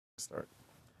Start.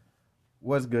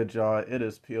 What's good, y'all? It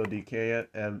is PODK,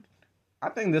 and I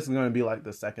think this is going to be like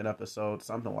the second episode,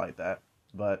 something like that.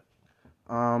 But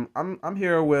I'm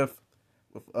here with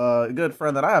a good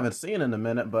friend that I haven't seen in a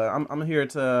minute, but I'm here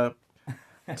to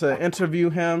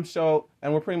interview him.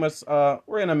 And we're pretty much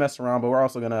we're gonna mess around, but we're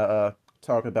also gonna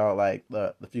talk about like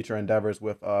the future endeavors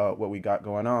with what we got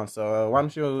going on. So why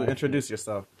don't you introduce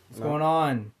yourself? What's going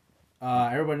on?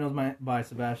 Everybody knows by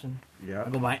Sebastian. Yeah. I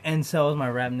go by ntell is my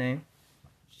rap name.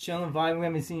 Chilling, vibing. We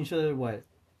haven't seen each other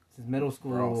since middle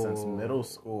school. Bro, since middle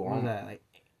school. What was that? Like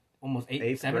almost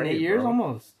Eighth 7, grade, 8 years bro.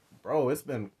 almost. Bro, it's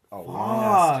been a long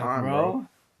ass time, bro.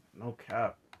 No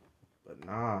cap. But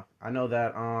nah, I know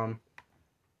that. Why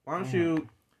don't you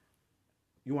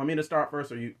want me to start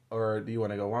first, or do you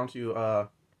want to go? Why don't you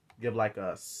give like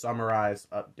a summarized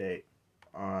update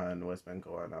on what's been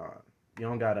going on? You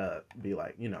don't gotta be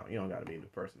like, you don't gotta be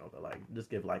personal, but like just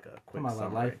give like a quick summary.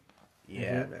 Life.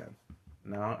 Yeah, man.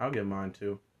 No, I'll give mine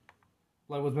too.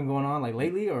 Like what's been going on, like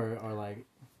lately, or like.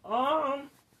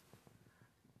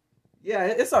 Yeah,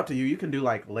 it's up to you. You can do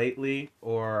like lately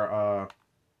or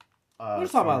We'll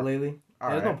just talk about lately.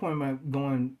 There's right. no point in my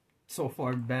going so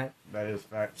far back. That is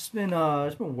fact. It's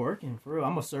been working for real.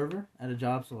 I'm a server at a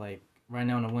job, so like right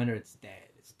now in the winter it's dead.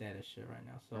 It's dead as shit right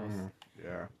now. So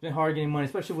it's been hard getting money,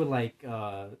 especially with like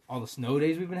all the snow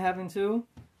days we've been having too.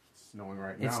 It's snowing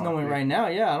right now. It's snowing right now.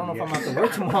 Yeah, I don't know if I'm about to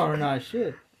work tomorrow or not.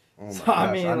 Shit. Oh my so gosh,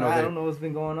 I mean, I don't know what's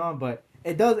been going on, but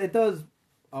it does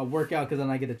work out because then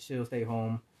I get to chill, stay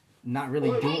home, not really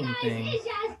do anything.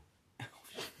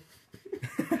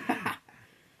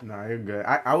 Nah, you're good.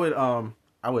 I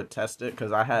would test it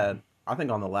because I think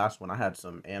on the last one I had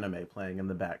some anime playing in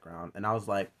the background, and I was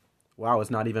like, wow, it's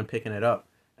not even picking it up.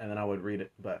 And then I would read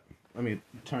it, but let me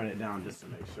turn it down just to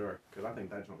make sure, because I think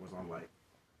that joint was on like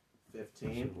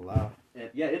 15. Loud.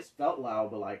 And yeah, it felt loud,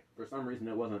 but like for some reason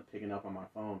it wasn't picking up on my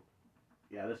phone.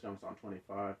 Yeah, this jump's on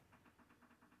 25.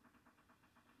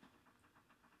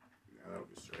 Yeah, that'll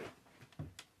be straight.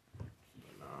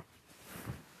 But nah.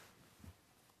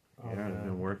 Yeah, I've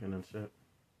been working and shit.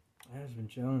 I've just been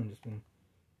chilling, just been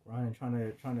grinding,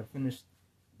 trying to finish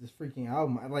this freaking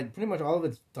album. Like pretty much all of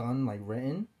it's done, like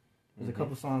written. There's a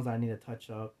couple songs I need to touch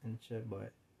up and shit,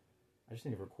 but I just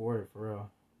need to record it for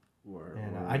real. Word.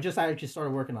 I actually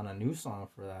started working on a new song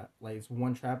for that. Like it's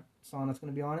one trap song that's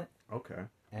gonna be on it. Okay.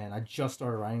 And I just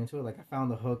started writing into it. Like I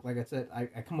found the hook. Like I said, I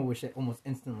come up with shit almost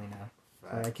instantly now.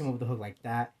 Like, I came up with the hook like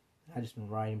that. I just been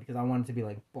writing because I wanted it to be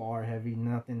like bar heavy,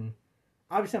 nothing.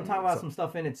 Obviously, I'm talking about some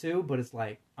stuff in it too, but it's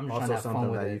like I'm just trying to have fun with it.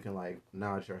 Also, something that you can like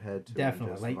nod your head to. Definitely,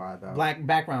 and just like vibe out. black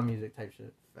background music type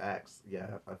shit. Facts.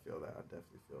 Yeah, I feel that. I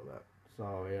definitely feel that.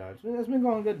 So yeah, it's been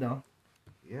going good though.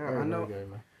 Yeah, very, I know. Very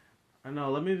good, man. I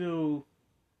know. Let me do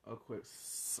a quick,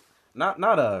 not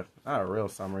a real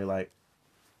summary. Like,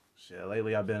 shit.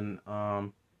 Lately, I've been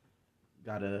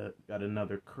got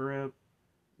another crib.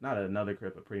 Not another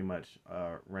crib, but pretty much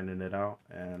renting it out,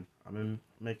 and I've been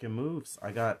making moves.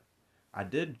 I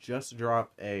did just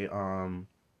drop a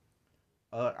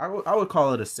I would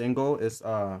call it a single. It's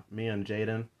me and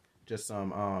Jaden, just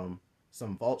some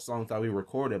vault songs that we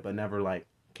recorded but never like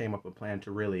came up with a plan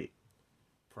to really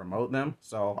promote them.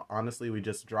 So honestly, we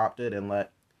just dropped it and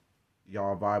let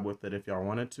y'all vibe with it if y'all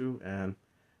wanted to, and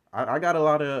I got a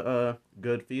lot of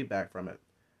good feedback from it.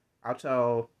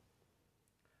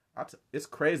 It's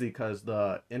crazy because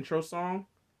the intro song,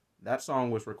 that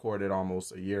song was recorded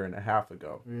almost a year and a half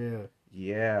ago. Yeah.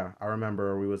 Yeah, I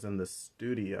remember we was in the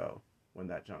studio when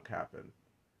that junk happened.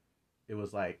 It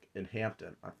was like in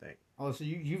Hampton, I think. Oh, so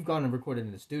you've gone and recorded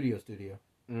in the studio?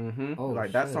 Mm-hmm. Oh, like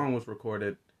shit. that song was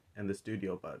recorded in the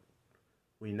studio, but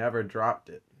we never dropped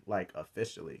it like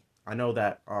officially. I know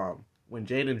that when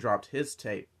Jaden dropped his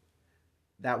tape,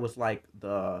 that was like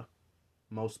the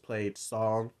most played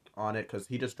song on it because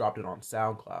he just dropped it on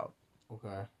SoundCloud.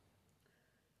 Okay.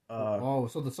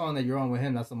 So the song that you're on with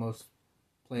him, that's the most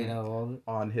played out of all of it?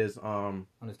 On his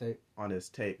tape? On his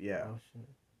tape, yeah. Oh,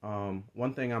 shit.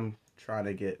 One thing I'm trying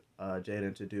to get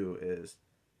Jaden to do is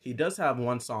he does have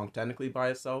one song technically by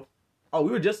itself. Oh,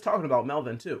 we were just talking about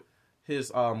Melvin too.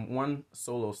 His one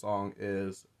solo song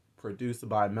is produced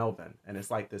by Melvin, and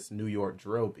it's like this New York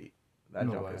drill beat.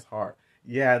 That junk is hard.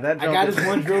 Yeah, that junk I got this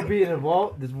one drill beat in the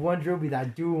vault. This one drill beat I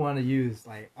do want to use.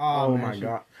 Like, oh man, my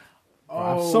god.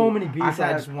 I have so many beats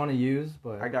I just want to use,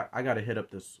 but I got to hit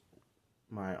up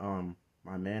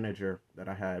my manager that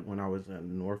I had when I was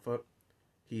in Norfolk.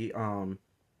 He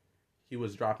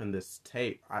was dropping this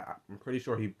tape. I'm pretty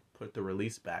sure he put the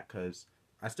release back because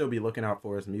I still be looking out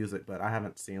for his music, but I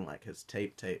haven't seen like his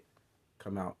tape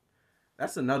come out.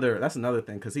 That's another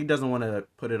thing because he doesn't want to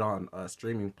put it on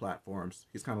streaming platforms.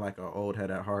 He's kind of like an old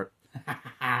head at heart.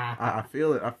 I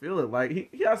feel it. I feel it. Like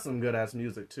he has some good ass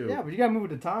music too. Yeah, but you gotta move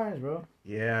with the times, bro.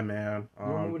 Yeah, man. You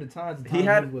don't move with the times. He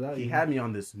had me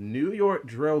on this New York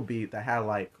drill beat that had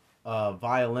like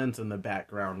violins in the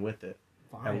background with it,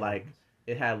 and like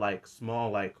it had like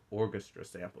small like orchestra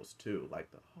samples too, like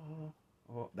the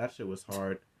that shit was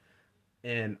hard,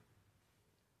 and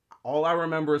all I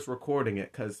remember is recording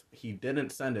it because he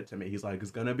didn't send it to me. He's like,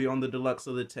 it's gonna be on the deluxe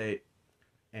of the tape,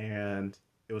 and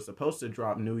it was supposed to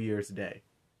drop New Year's Day.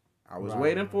 I was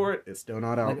waiting for it. It's still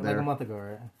not out there. Like a month ago,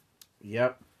 right?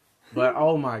 Yep. But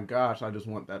oh my gosh, I just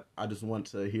want that. I just want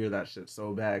to hear that shit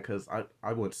so bad because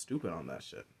I went stupid on that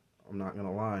shit. I'm not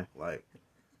gonna lie. Like,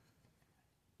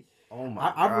 oh my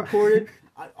god. I've recorded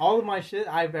all of my shit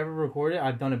I've ever recorded.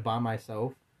 I've done it by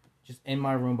myself, just in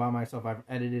my room by myself. I've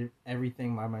edited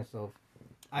everything by myself.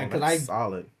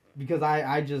 Solid. Because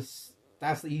I just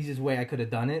that's the easiest way I could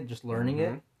have done it, just learning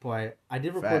it. But I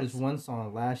did record this one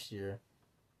song last year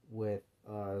with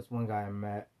this one guy I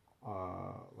met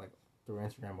like through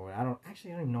Instagram or I don't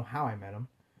even know how I met him,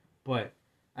 but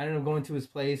I ended up going to his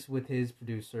place with his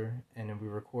producer and then we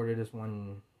recorded this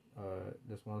one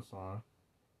song,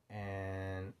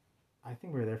 and I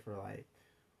think we were there for like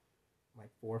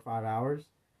 4 or 5 hours,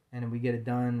 and then we get it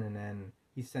done, and then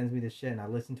he sends me the shit and I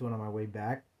listen to it on my way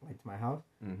back like to my house.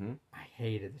 I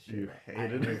hated the shit. You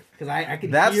hated it because I could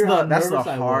hear how nervous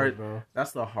I was, bro.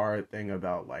 That's the hard thing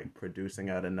about like producing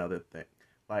at another thing,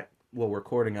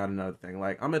 recording out another thing.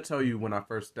 Like I'm gonna tell you, when I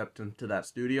first stepped into that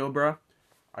studio, bro,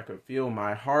 I could feel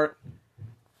my heart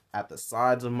at the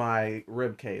sides of my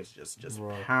rib cage just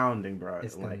pounding, bro.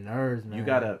 It's like the nerves, man. You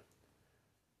gotta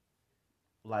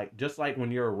like just like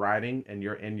when you're writing and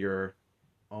you're in your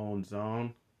own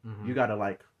zone, you gotta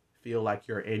like feel like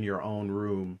you're in your own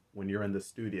room when you're in the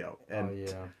studio.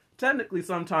 And technically,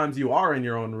 sometimes you are in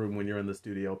your own room when you're in the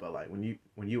studio, but like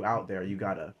when you out there, you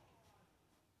gotta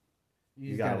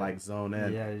like zone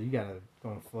in. Yeah, you gotta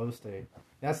go in flow state.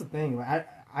 That's the thing. Like,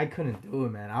 I couldn't do it,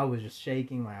 man. I was just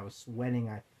shaking. Like I was sweating.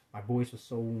 My voice was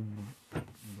so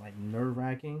like nerve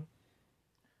wracking.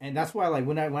 And that's why, like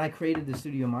when I created the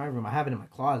studio in my room, I have it in my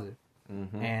closet.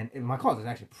 And my closet is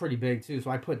actually pretty big too. So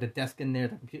I put the desk in there,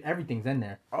 the computer, everything's in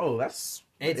there. Oh, that's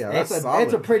solid.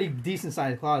 It's a pretty decent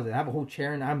sized closet. I have a whole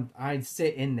chair, and I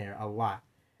sit in there a lot.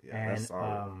 Yeah, and that's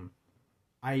solid.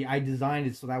 I designed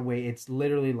it so that way it's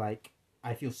literally like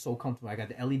I feel so comfortable. I got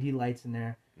the LED lights in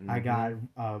there. I got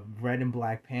red and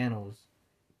black panels,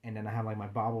 and then I have like my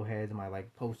bobbleheads and my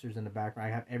like posters in the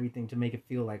background. I have everything to make it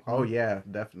feel like home. Oh yeah,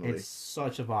 definitely. It's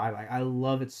such a vibe. Like I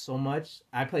love it so much.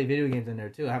 I play video games in there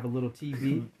too. I have a little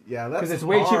TV. Yeah, that's because it's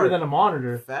way cheaper than a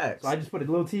monitor. Facts. So I just put a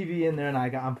little TV in there, and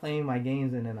I'm playing my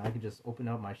games, and then I can just open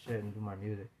up my shit and do my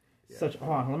music. Yeah.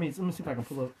 Let me see if I can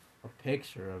pull up a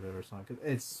picture of it or something. Cause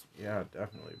it's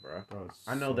definitely, bro.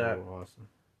 I know that. Awesome.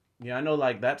 Yeah, I know,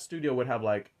 like, that studio would have,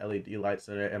 like, LED lights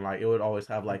in it, and, like, it would always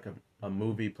have, like, a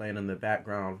movie playing in the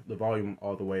background, the volume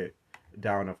all the way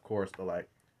down, of course, but, like,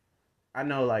 I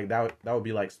know, like, that would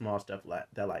be, like, small stuff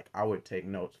that, like, I would take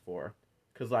notes for,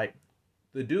 because, like,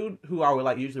 the dude who I would,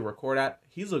 like, usually record at,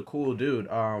 he's a cool dude.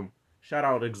 Shout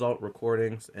out Exalt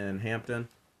Recordings in Hampton.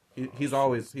 He's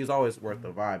always worth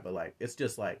the vibe, but, like, it's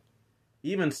just, like,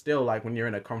 even still, like, when you're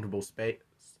in a comfortable space,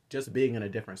 just being in a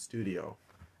different studio,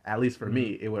 at least for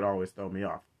me, it would always throw me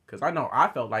off. Because I know I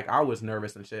felt like I was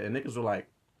nervous and shit. And niggas were like,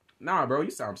 nah, bro, you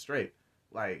sound straight.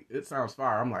 Like, it sounds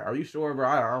fire. I'm like, are you sure, bro?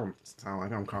 I don't sound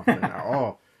like I'm confident at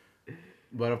all.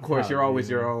 But, of course, you're always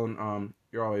your own,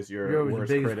 you're always your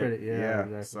worst critic. Yeah,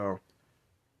 exactly. So,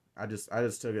 I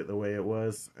just took it the way it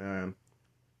was. And,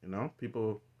 you know,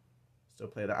 people still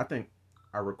play that. I think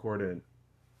I recorded...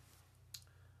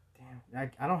 Damn.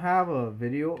 I don't have a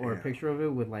video or a picture of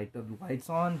it with, like, the lights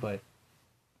on, but...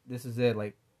 This is it.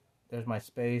 Like, there's my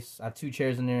space. I have 2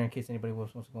 chairs in there in case anybody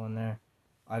wants to go in there.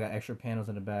 I got extra panels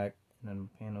in the back, and then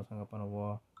panels hung up on the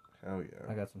wall. Hell yeah.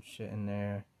 I got some shit in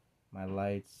there. My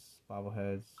lights,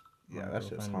 bobbleheads. Yeah, that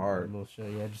shit's hard. Little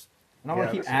shit. Yeah, and I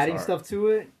want to keep adding stuff to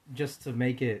it just to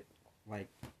make it like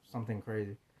something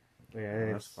crazy. But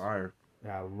yeah, that's fire.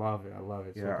 Yeah, I love it.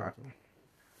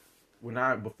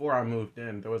 Yeah. Before I moved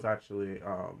in, there was actually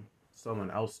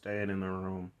someone else staying in the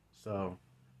room, so.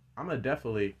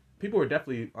 People were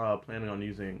definitely planning on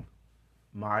using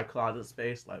my closet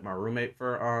space, like my roommate,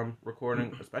 for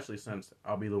recording, especially since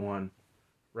I'll be the one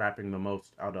rapping the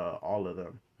most out of all of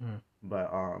them.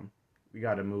 But we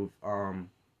got to move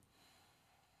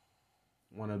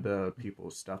one of the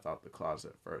people's stuff out the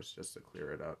closet first, just to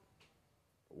clear it up.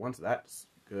 Once that's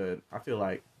good, I feel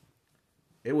like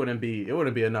it wouldn't be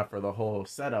enough for the whole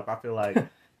setup. I feel like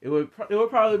it would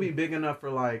probably be big enough for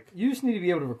like. You just need to be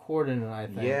able to record in it, I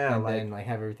think. Yeah, and like then like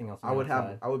have everything else. I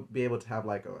would be able to have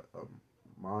like a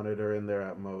monitor in there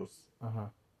at most.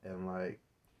 And like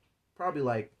probably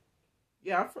like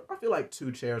yeah, I feel like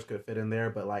 2 chairs could fit in there,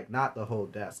 but like not the whole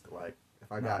desk. Like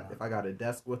if I got a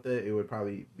desk with it, it would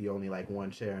probably be only like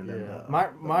 1 chair and then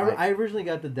I originally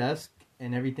got the desk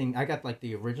and everything. I got like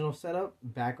the original setup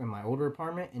back in my older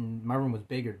apartment, and my room was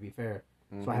bigger, to be fair.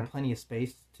 So I had plenty of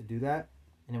space to do that.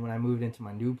 And then when I moved into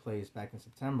my new place back in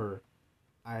September,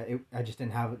 I just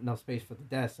didn't have enough space for the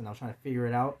desk, and I was trying to figure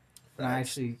it out. And I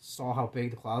actually saw how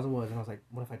big the closet was, and I was like,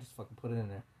 what if I just fucking put it in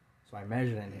there? So I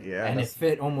measured it, and it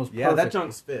fit almost perfect. Yeah, that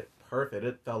junk's fit perfect.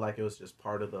 It felt like it was just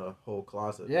part of the whole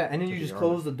closet. Yeah, and then you just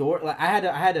close the door. Like I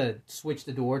had to switch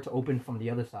the door to open from the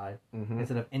other side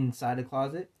instead of inside the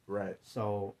closet. Right.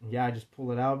 So yeah, I just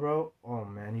pull it out, bro. Oh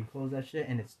man, you close that shit,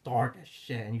 and it's dark as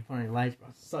shit, and you put on your lights, bro.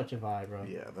 Such a vibe, bro.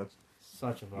 Yeah, that's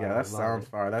such a vibe. Yeah, that sounds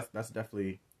fire. That's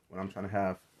definitely what I'm trying to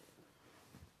have.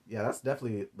 Yeah, that's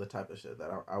definitely the type of shit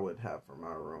that I would have for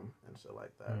my room and shit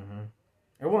like that.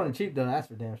 It wasn't cheap though. That's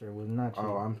for damn sure. It was not cheap.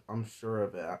 Oh, I'm sure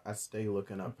of it. I stay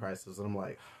looking up prices, and I'm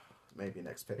like, maybe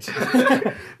next page.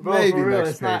 Bro, maybe for real,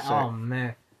 it's not. Oh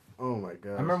man. Oh my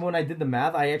god. I remember when I did the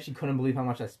math, I actually couldn't believe how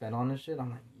much I spent on this shit. I'm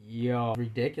like, yo,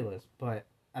 ridiculous. But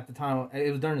at the time,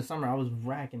 it was during the summer. I was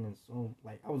racking and so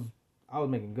like I was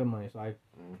making good money, so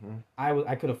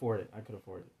I could afford it.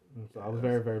 So I was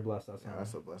very, very blessed that summer. Yeah,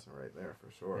 that's a blessing right there for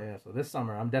sure. Yeah, so this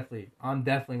summer I'm definitely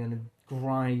gonna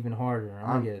grind even harder.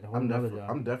 I'm gonna get a whole other job.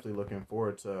 I'm definitely looking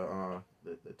forward to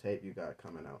the tape you got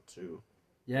coming out too.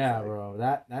 Yeah, like,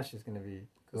 bro, that's just gonna be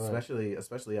good.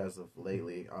 Especially as of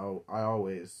lately. I'm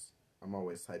always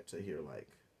hyped to hear like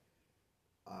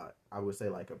I would say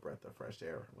like a breath of fresh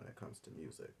air when it comes to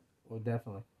music. Well,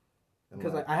 definitely.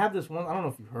 Because like, I have this one, I don't know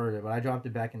if you've heard it, but I dropped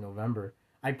it back in November.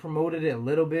 I promoted it a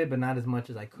little bit, but not as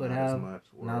much as I could have.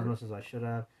 Not as much as I should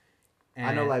have. And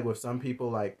I know, like, with some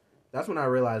people, like, that's when I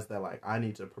realized that, like, I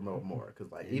need to promote more.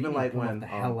 Because, like, even, like, when... the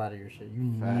hell out of your shit. You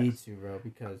need to, bro,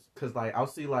 because... Because, like, I'll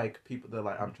see, like, people that,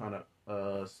 like, I'm trying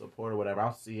to support or whatever.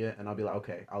 I'll see it, and I'll be like,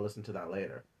 okay, I'll listen to that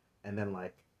later. And then,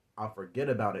 like, I'll forget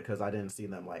about it because I didn't see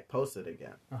them, like, post it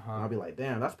again. And I'll be like,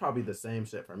 damn, that's probably the same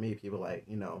shit for me. People, like,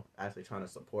 you know, actually trying to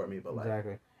support me, but, like...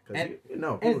 Exactly. And,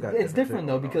 it's different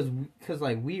though because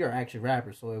like we are actually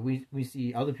rappers, so if we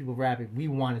see other people rapping, we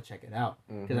want to check it out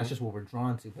because that's just what we're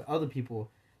drawn to. But other people,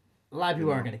 a lot of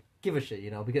people aren't gonna give a shit, you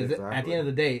know, because at the end of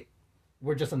the day,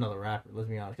 we're just another rapper. Let's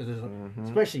be honest, because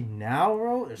especially now,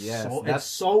 bro, it's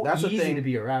so easy to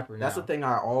be a rapper now. That's the thing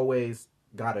I always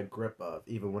got a grip of,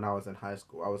 even when I was in high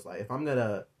school. I was like, if I'm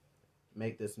gonna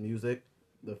make this music,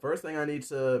 the first thing I need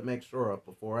to make sure of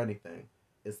before anything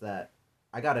is that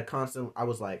I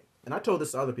was like, and I told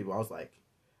this to other people, I was like,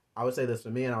 I would say this to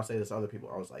me and I'll say this to other people.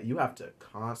 I was like, you have to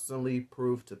constantly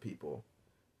prove to people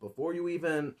before you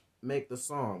even make the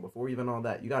song, before even all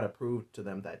that, you got to prove to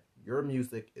them that your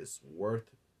music is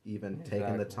worth even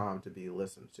taking the time to be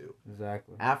listened to.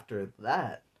 Exactly. After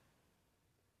that,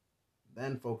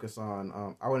 then focus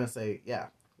on,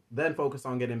 then focus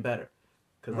on getting better.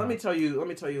 Because let me tell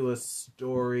you a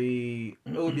story.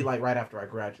 It would be like right after I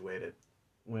graduated.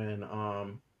 When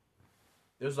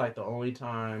it was like the only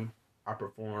time I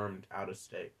performed out of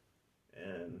state,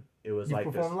 and it was like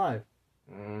performed live.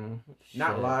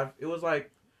 Not live. It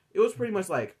was pretty much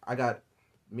like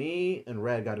me and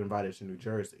Red got invited to New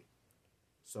Jersey,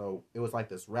 so it was like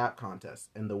this rap contest,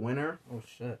 and the winner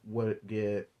would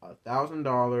get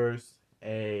 $1,000,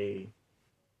 a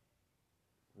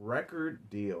record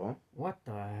deal. What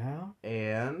the hell?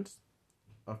 And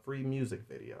a free music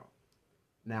video.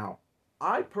 Now,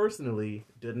 I personally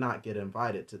did not get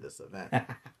invited to this event.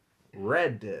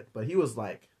 Red did, but he was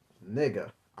like, nigga,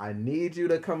 I need you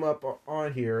to come up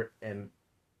on here and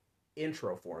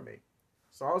intro for me.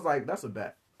 So I was like, that's a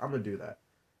bet. I'm going to do that.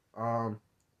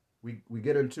 We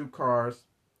get in 2 cars.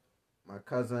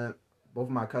 Both of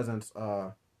my cousins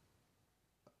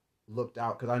looked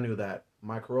out because I knew that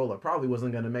my Corolla probably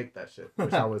wasn't going to make that shit,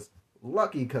 which I was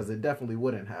lucky because it definitely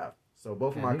wouldn't have. So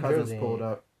both of my cousins pulled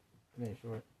up.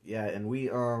 Yeah, and we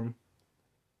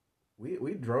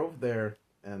drove there,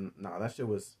 and that shit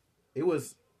was it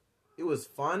was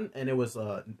fun, and it was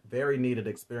a very needed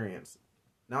experience.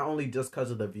 Not only just because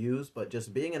of the views, but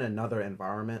just being in another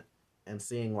environment and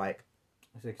seeing like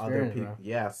other people.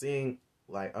 Yeah, seeing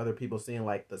like other people, seeing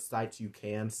like the sights you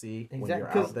can see when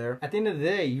you're out there. At the end of the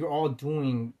day, you're all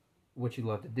doing what you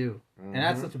love to do. Mm-hmm. And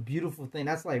that's such a beautiful thing.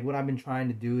 That's like what I've been trying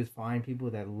to do is find people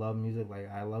that love music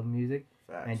like I love music.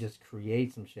 Facts. And just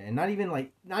create some shit. And not even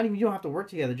you don't have to work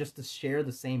together, just to share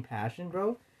the same passion,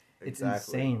 bro. It's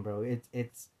insane, bro.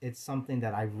 It's something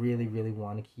that I really, really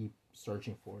want to keep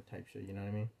searching for type shit, you know what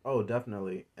I mean? Oh,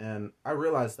 definitely. And I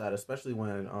realized that especially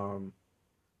when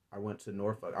I went to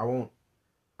Norfolk. I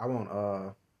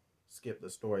won't skip the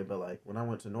story, but like when I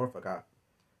went to Norfolk,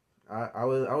 I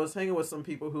was hanging with some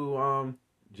people who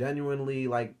genuinely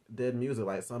like did music.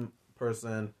 Like some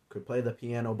person could play the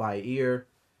piano by ear.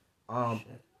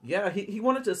 Yeah, he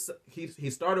wanted to. He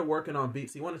started working on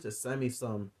beats. He wanted to send me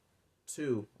some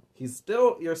too.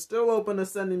 You're still open to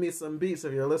sending me some beats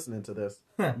if you're listening to this.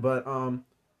 But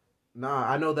nah,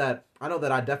 I know that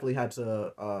I definitely had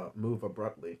to move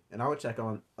abruptly, and I would check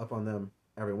up on them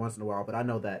every once in a while. But I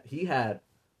know that he had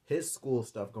his school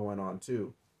stuff going on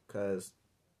too, because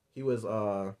he was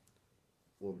well,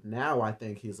 now I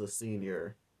think he's a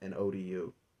senior in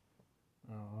ODU.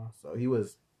 Oh. So he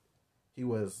was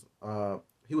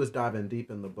diving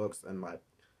deep in the books, and like,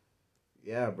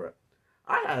 yeah, bro.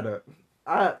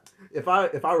 If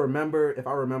I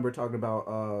remember talking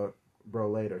about bro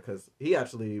later, because he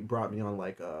actually brought me on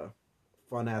like a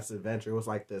fun ass adventure. It was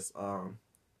like this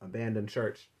abandoned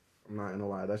church. I'm not gonna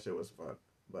lie, that shit was fun.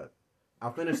 But I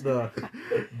finished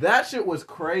that shit was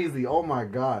crazy. Oh my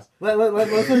gosh.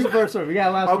 Let's finish the first story. We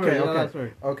got last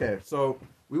story. Okay. So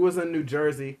we was in New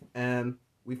Jersey, and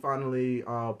we finally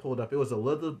pulled up. It was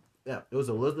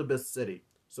Elizabeth City.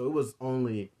 So it was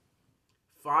only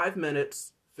 5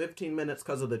 minutes, 15 minutes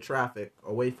because of the traffic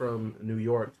away from New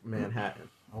York, Manhattan.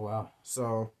 Oh wow.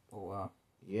 So. Oh wow.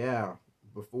 Yeah.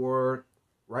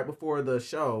 Right before the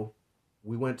show,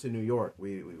 we went to New York.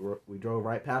 We drove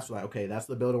right past. We're like, okay, that's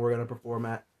the building we're gonna perform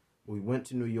at. We went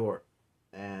to New York,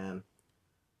 and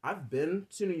I've been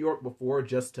to New York before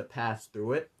just to pass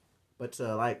through it, but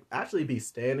to like actually be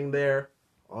standing there,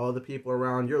 all the people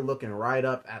around, you're looking right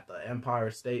up at the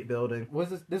Empire State Building.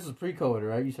 This was pre-COVID,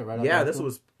 right? You said right after yeah, high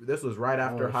school? this was right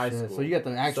after high school. So you got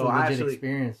the actual legit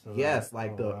experience. Yes,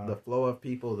 the flow of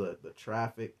people, the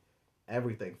traffic,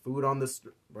 everything, food on the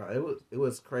street, bro. It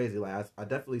was crazy. Like I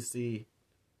definitely see,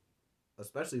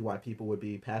 especially why people would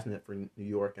be passionate for New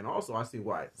York, and also I see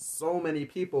why so many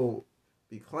people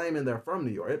be claiming they're from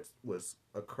New York. It was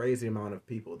a crazy amount of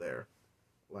people there.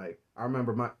 Like I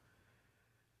remember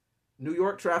New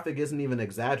York traffic isn't even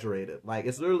exaggerated. Like,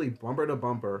 it's literally bumper to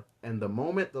bumper, and the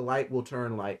moment the light will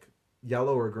turn, like,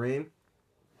 yellow or green,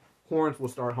 horns will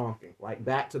start honking. Like,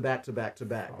 back to back to back to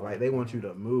back. Like, they want you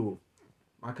to move.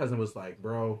 My cousin was like,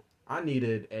 bro, I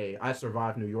needed a I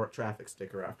survived New York traffic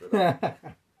sticker after that.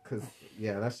 Because,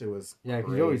 yeah, that shit was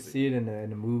because you always see it in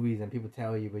the movies, and people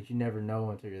tell you, but you never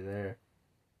know until you're there.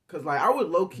 Because, like, I would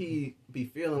low-key be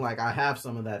feeling like I have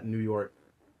some of that New York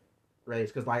rage.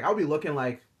 Because, like, I'll be looking,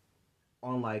 like,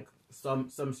 on like some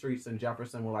streets in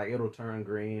Jefferson where like it'll turn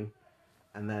green,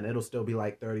 and then it'll still be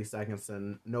like 30 seconds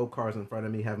and no cars in front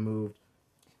of me have moved.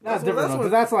 That's different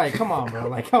because that's like, come on, bro.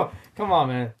 Like, come on,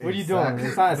 man. What are you doing?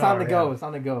 It's time to go. It's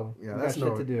time to go. Yeah, that's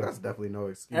shit to do. That's definitely no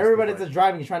excuse. Everybody's just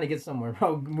driving and trying to get somewhere,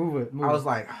 bro. Move it. I was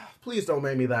like, please don't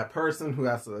make me that person who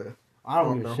has to. I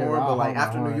don't give a shit. But like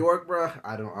after New York, bro,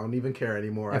 I don't even care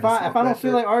anymore. If I don't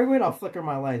feel like arguing, I'll flicker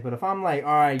my lights. But if I'm like,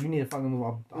 all right, you need to fucking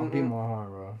move, I'll beat my horn,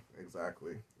 bro.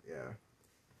 Exactly. Yeah.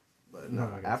 But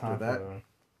no, after that,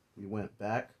 we went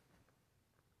back.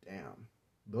 Damn.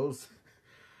 Those.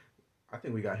 I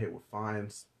think we got hit with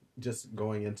fines just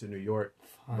going into New York.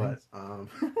 Fines. But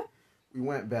we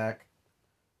went back.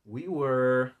 We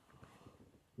were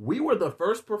the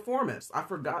first performance. I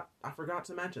forgot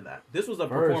to mention that. This was a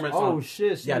performance. Oh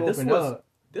shit! So yeah,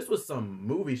 this was some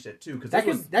movie shit too. Because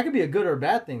that could be a good or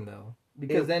bad thing though.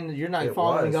 Because then you're not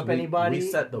following up anybody. We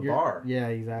set the bar. Yeah,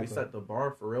 exactly. We set the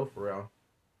bar for real.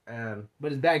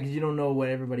 But it's bad because you don't know what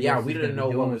everybody else is we didn't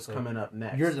know doing, what was coming up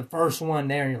next. You're the first one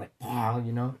there, and you're like, wow,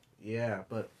 you know? Yeah,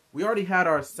 but we already had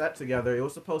our set together. It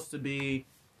was supposed to be,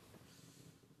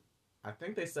 I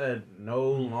think they said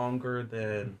no longer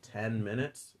than 10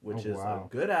 minutes, which is a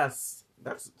good ass,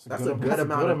 that's a good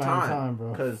amount of time,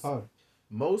 bro. Because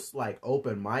most, like,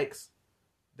 open mics,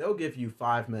 they'll give you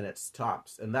 5 minutes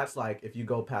tops. And that's like, if you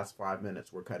go past 5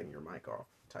 minutes, we're cutting your mic off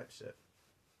type shit.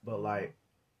 But like,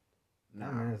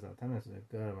 10 minutes, though. 10 minutes is a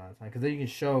good amount of time. Because then you can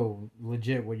show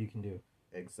legit what you can do.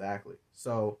 Exactly.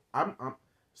 So,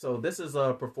 so this is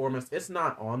a performance. It's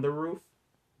not on the roof,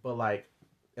 but like,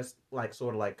 it's like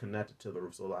sort of like connected to the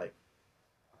roof. So like,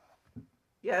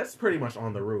 yeah, it's pretty much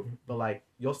on the roof. But like,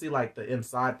 you'll see like the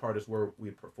inside part is where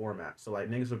we perform at. So like,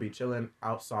 niggas would be chilling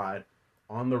outside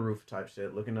on the roof type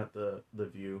shit, looking at the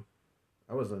view.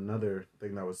 That was another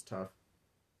thing that was tough.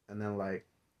 And then like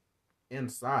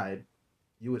inside,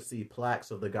 you would see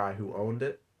plaques of the guy who owned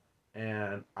it,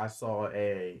 and I saw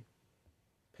a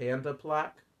Panda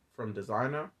plaque from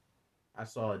Designer. I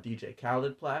saw a DJ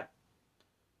Khaled plaque.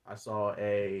 I saw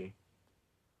a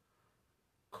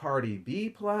Cardi B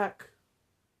plaque,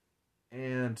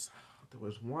 and there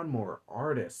was one more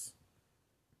artist.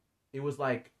 It was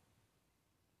like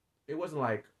it wasn't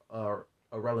like a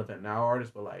relevant now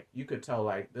artist, but like you could tell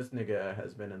like this nigga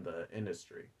has been in the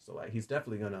industry, so like he's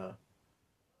definitely gonna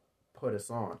put us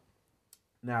on.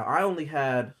 Now I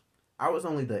was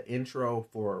only the intro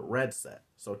for Red Set,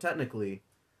 so technically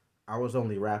I was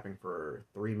only rapping for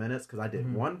 3 minutes because I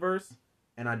did one verse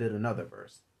and I did another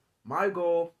verse. My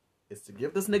goal is to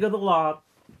give this nigga the lob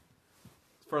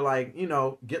for like, you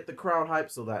know, get the crowd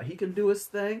hyped so that he can do his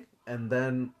thing, and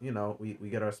then, you know, we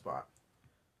get our spot.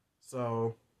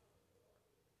 So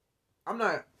I'm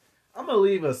gonna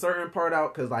leave a certain part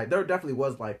out because like there definitely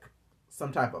was like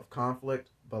some type of conflict,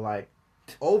 but like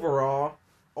overall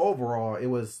it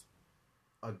was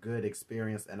a good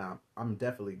experience, and I'm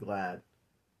definitely glad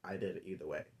I did it either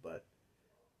way. But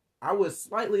I was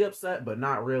slightly upset, but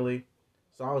not really.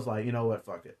 So I was like, you know what,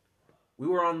 fuck it. We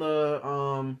were on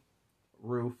the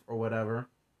roof or whatever,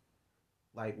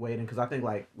 like waiting, because I think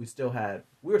like we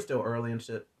were still early and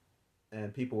shit,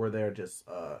 and people were there just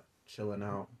chilling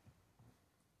out.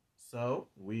 So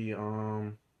we we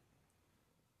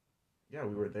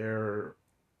were there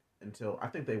until I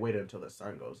think they waited until the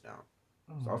sun goes down.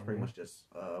 So I was pretty much just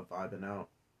vibing out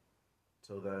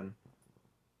till then.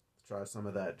 Try some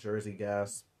of that Jersey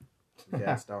gas.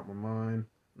 Gassed out my mind.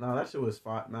 No, that shit was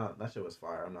fire. No, that shit was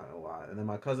fire. I'm not gonna lie. And then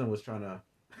my cousin was trying to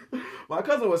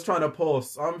pull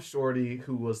some shorty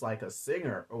who was like a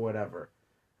singer or whatever,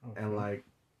 and like,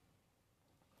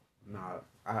 nah,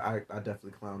 I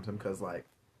definitely clowned him because like,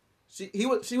 he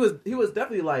was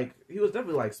definitely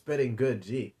like spitting good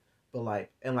G, but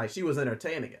like, and like she was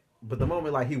entertaining it. But the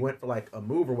moment like he went for like a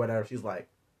move or whatever, she's like,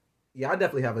 yeah, I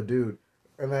definitely have a dude.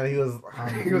 And then he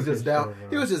was just down.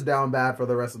 He was just down bad for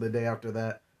the rest of the day after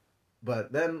that.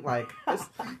 But then, like,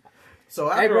 so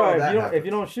after hey, bro, all that, if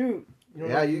you don't shoot,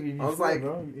 I was like,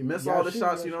 bro. You miss all the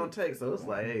shots you don't take. So it's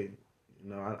like, hey, you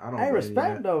know, I don't. Hey,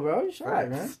 respect though, bro. You shot,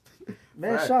 man.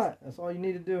 Man shot. That's all you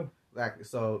need to do. Exactly.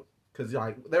 So, because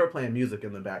like they were playing music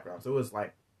in the background, so it was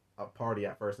like a party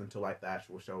at first until like the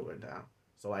actual show went down.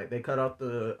 So like they cut off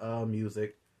the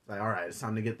music. Like, all right, it's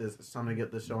time to get this. It's time to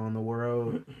get this show on the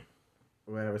road.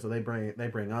 Or whatever, so they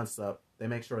bring us up. They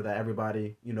make sure that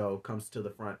everybody, you know, comes to the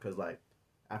front, because like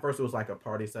at first it was like a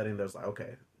party setting. There's like,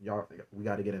 okay, y'all, we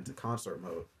got to get into concert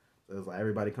mode. So it was like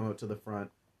everybody come up to the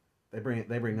front. They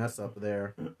bring us up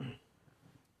there.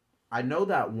 I know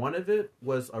that one of it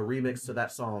was a remix to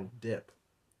that song Dip.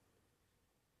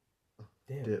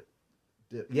 Dip.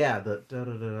 Yeah, the da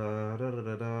da da da da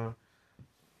da da.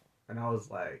 And I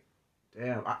was like,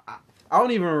 damn, I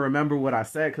don't even remember what I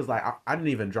said, because like I didn't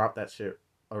even drop that shit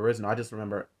original. I just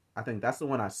remember, I think that's the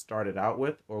one I started out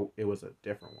with, or it was a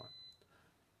different one.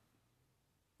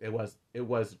 It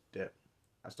was Dip.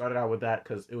 I started out with that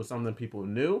because it was something people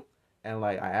knew, and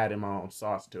like I added my own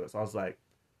sauce to it. So I was like,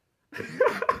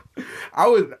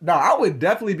 I would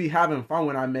definitely be having fun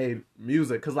when I made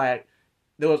music, because like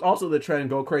there was also the trend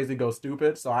go crazy, go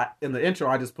stupid. So in the intro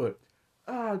I just put,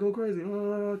 go crazy,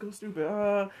 go stupid,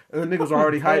 and the niggas were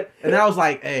already hyped. And I was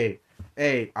like, hey,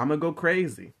 I'm gonna go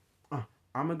crazy.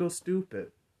 I'm gonna go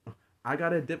stupid. I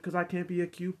gotta dip because I can't be a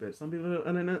cupid. Some people,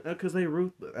 because they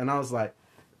ruthless. And I was like,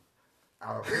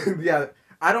 yeah,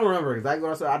 I don't remember exactly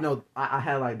what I said. I know I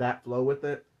had like that flow with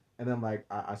it. And then like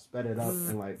I sped it up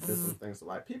and like did some things. So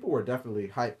like people were definitely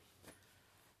hyped.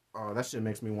 Oh, that shit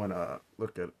makes me want to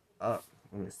look it up.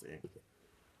 Let me see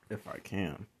if I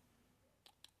can.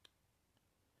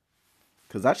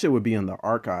 Because that shit would be in the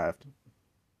archive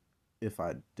if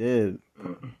I did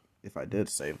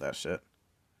save that shit.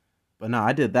 But no,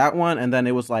 I did that one, and then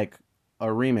it was like a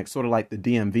remix, sort of like the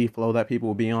DMV flow that people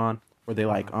will be on, where they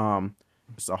like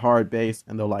it's a hard bass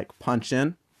and they'll like punch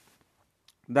in.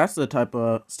 That's the type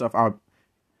of stuff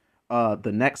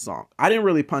the next song. I didn't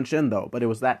really punch in though, but it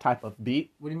was that type of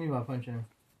beat. What do you mean by punch in?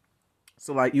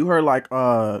 So like you heard like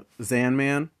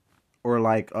Zanman or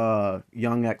like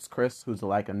Young X Chris, who's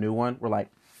like a new one. We're like,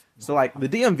 so like the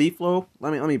DMV flow,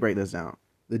 let me break this down.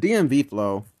 The DMV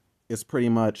flow is pretty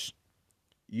much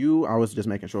I was just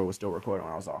making sure it was still recording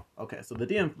when I was off. Okay, so the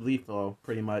DMV flow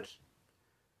pretty much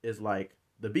is like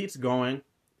the beat's going,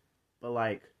 but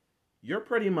like you're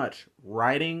pretty much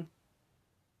writing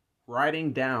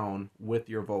down with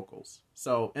your vocals.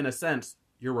 So in a sense,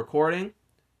 you're recording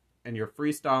and you're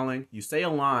freestyling. You say a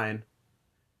line,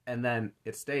 and then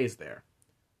it stays there.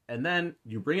 And then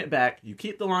you bring it back, you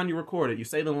keep the line you recorded, you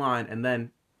say the line, and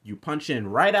then you punch in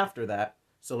right after that.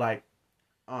 So like,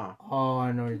 Oh,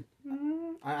 I know.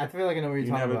 I feel like I know what you're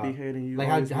talking about. You never be hating, you like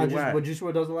always how be whack. what Juice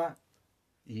WRLD does a lot.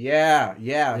 Yeah,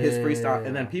 his freestyle,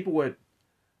 and then people would.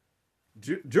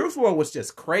 Juice WRLD was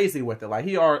just crazy with it. Like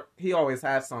he always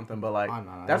has something, but like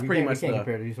that's pretty much we can't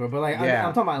compare to Juice WRLD. But like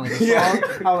I'm talking about like a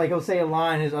song, how like he'll say a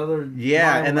line, his other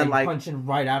line and then like punching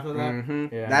right after that.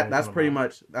 Mm-hmm. Yeah, that's pretty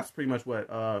much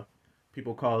what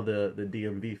people call the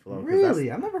DMV flow. Really,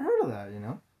 I've never heard of that. You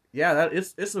know. Yeah,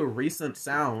 it's a recent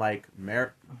sound. Like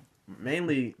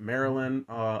mainly Maryland.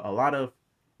 A lot of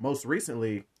most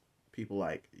recently people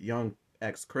like Young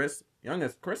X Chris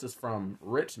is from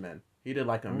Richmond. He did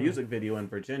like a music video in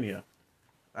Virginia.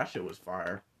 That shit was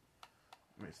fire.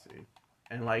 Let me see.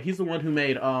 And like he's the one who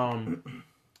made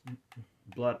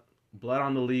Blood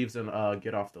on the Leaves and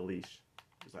Get Off the Leash.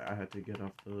 He's like, I had to get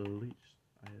off the leash.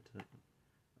 Let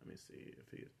me see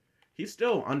if he's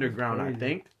still underground, I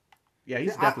think. Yeah,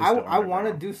 he's definitely still underground. I want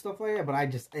to do stuff like that, but I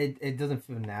just it doesn't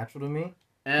feel natural to me.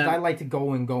 Because I like to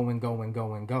go and go and go and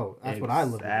go and go. That's what I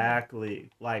love.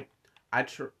 Exactly. Like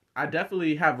I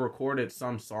definitely have recorded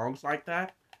some songs like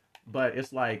that, but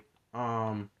it's like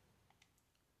while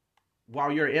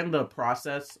you're in the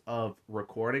process of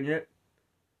recording it,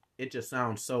 it just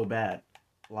sounds so bad.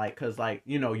 Like, cause like,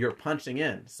 you know, you're punching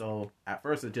in. So at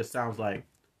first it just sounds like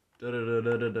da da da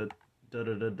da da da da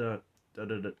da da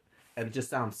da da, and it just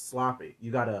sounds sloppy.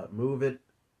 You gotta move the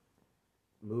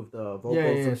vocals.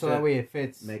 Yeah. So that way it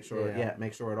fits. Make sure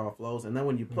it all flows. And then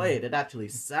when you play it, it actually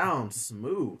sounds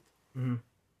smooth. Mm-hmm.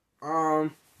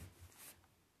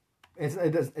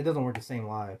 It doesn't work the same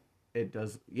live. It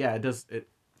does. Yeah, it does.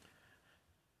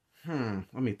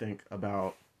 Let me think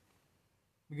about.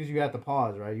 Because you have to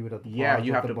pause, right? You would have to pause. Yeah,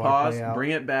 you have to pause,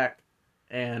 bring it back,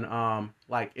 and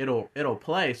like it'll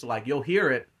play. So like you'll hear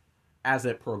it as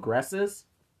it progresses.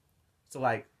 So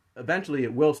like eventually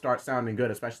it will start sounding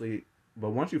good, especially.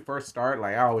 But once you first start,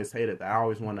 like I always hated that. I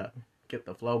always want to get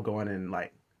the flow going and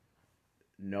like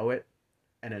know it.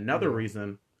 And another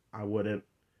reason I wouldn't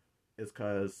is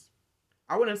because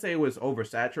I wouldn't say it was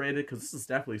oversaturated, because this is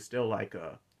definitely still like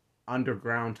a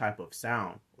underground type of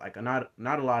sound. Like not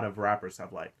a lot of rappers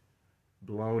have like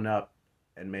blown up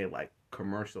and made like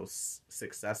commercial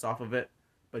success off of it.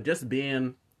 But just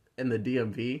being in the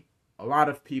DMV, a lot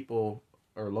of people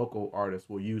or local artists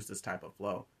will use this type of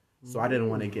flow. So I didn't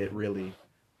want to get really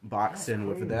boxed in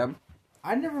with them.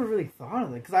 I never really thought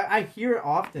of it, because I hear it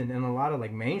often in a lot of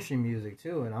like mainstream music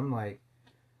too, and I'm like,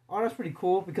 oh, that's pretty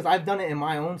cool, because I've done it in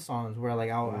my own songs where like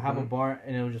I'll have a bar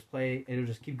and it'll just play, it'll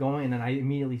just keep going, and then I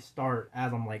immediately start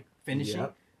as I'm like finishing,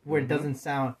 where it doesn't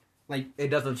sound like it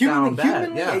doesn't sound bad.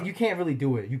 Humanly, you can't really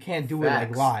do it. You can't do it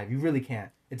like live. You really can't.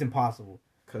 It's impossible.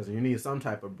 Because you need some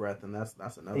type of breath, and that's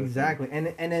another exactly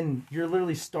thing. And then you're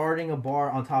literally starting a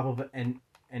bar on top of it and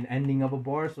ending of a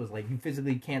bar, so it's like you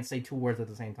physically can't say two words at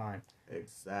the same time.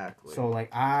 Exactly. So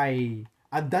like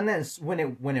I've done that when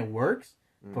it works,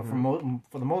 but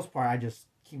for the most part I just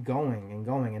keep going,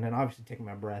 and then obviously taking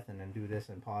my breath and then do this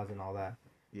and pause and all that.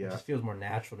 Yeah, it just feels more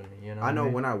natural to me. You know. I know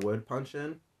when I would punch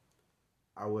in,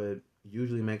 I would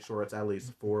usually make sure it's at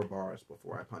least 4 bars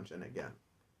before I punch in again.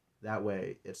 That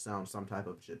way, it sounds some type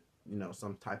of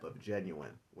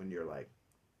genuine when you're like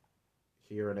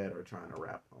hearing it or trying to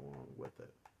rap along with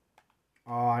it.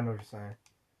 Oh, I know what you're saying.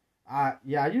 I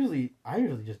usually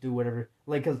just do whatever,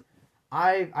 like, cause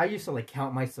I used to like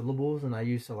count my syllables, and I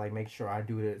used to like make sure I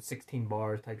do it at 16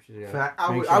 bars type shit.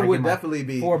 I would definitely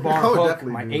be 4-bar hook,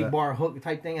 my 8-bar hook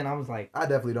type thing, and I was like, I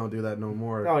definitely don't do that no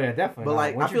more. Oh yeah, definitely. But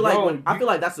like, I feel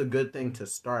like that's a good thing to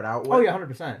start out with. Oh yeah,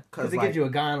 100%. Because it gives you a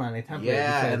guideline, a template.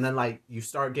 Yeah, and then like you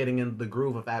start getting in the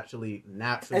groove of actually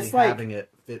naturally having it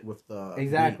fit with the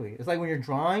exactly. beat. It's like when you're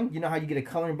drawing, you know how you get a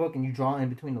coloring book and you draw in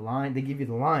between the lines. They give you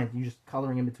the lines, you just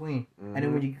coloring in between, and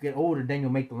then when you get older, then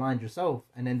you'll make the lines yourself,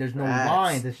 and then there's no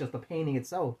lines. It's just the painting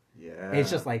itself. Yeah,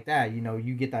 it's just like that. You know,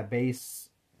 you get that base,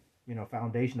 you know,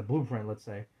 foundation, the blueprint, let's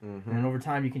say, and then over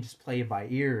time you can just play it by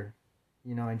ear,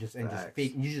 you know, and just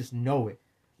fake. You just know it.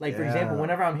 Like for example,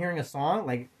 whenever I'm hearing a song,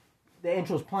 like the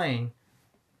intro's playing,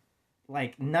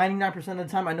 like 99% of the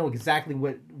time I know exactly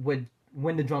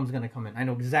when the drum's gonna come in. I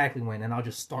know exactly when, and I'll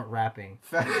just start rapping.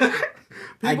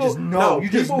 I just know.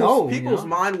 Just know. People's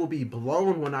mind will be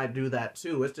blown when I do that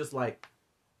too. It's just like.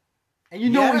 And you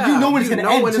know when it's going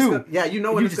to end, too. You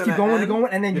know when it's going to end. You just keep going,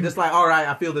 and then you're just like, all right,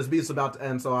 I feel this beat's about to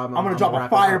end, so I'm going to drop a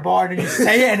fire bar, and then you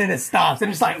say it, and then it stops. And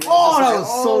it's like, oh, that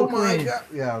was so clean.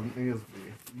 Yeah,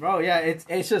 bro, yeah, it's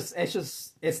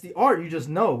the art. You just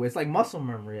know. It's like muscle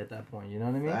memory at that point, you know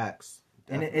what I mean? Facts.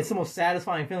 and it's the most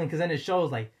satisfying feeling because then it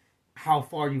shows like how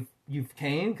far you've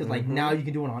came because like now you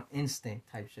can do it on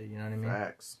instinct type shit. You know what I mean?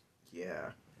 Facts.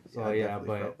 Yeah. So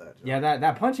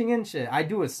that punching in shit, I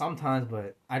do it sometimes,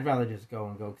 but I'd rather just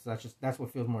go because that's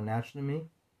what feels more natural to me.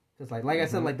 Because like I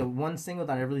said, like the one single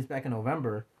that I released back in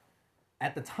November,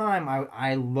 at the time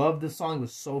I loved the song. It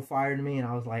was so fire to me, and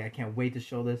I was like, I can't wait to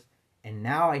show this. And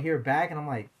now I hear it back, and I'm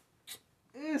like,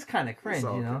 it's kind of cringe,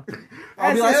 you know.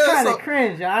 It's kind of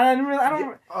cringe. I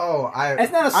don't.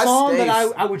 It's not a song that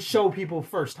I would show people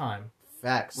first time.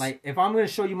 Facts. Like if I'm gonna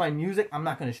show you my music, I'm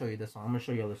not gonna show you this song. I'm gonna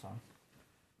show you other songs.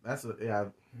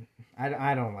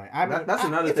 I don't like. That's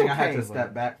another thing I had to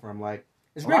step back from. Like,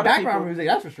 it's great background music,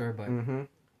 that's for sure. But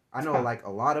I know, like a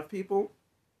lot of people,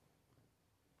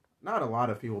 not a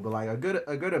lot of people, but like a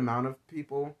good amount of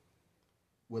people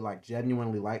would like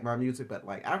genuinely like my music. But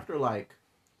like after like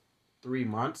 3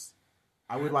 months,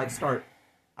 I would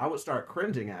start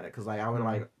cringing at it because like I would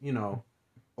like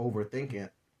overthink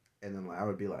it, and then like I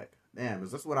would be like, damn,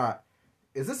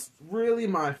 is this really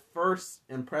my first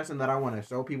impression that I want to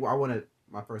show people? I wanted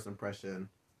my first impression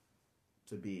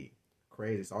to be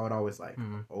crazy, so I would always like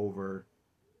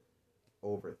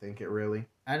overthink it. Really,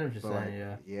 I know what you're saying.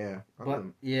 Like, yeah. But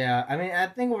yeah, I mean, I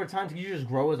think over time you just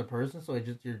grow as a person, so it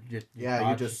just your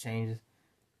thought just changes.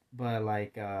 But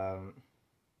like, I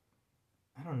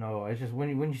don't know. It's just when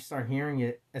you start hearing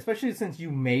it, especially since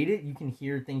you made it, you can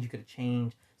hear things you could have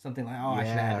changed. Something like, I should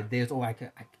have added this. Oh, I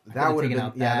could have taken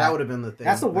out that. Yeah, that would have been the thing.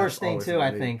 That's the worst thing too,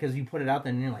 I think, because you put it out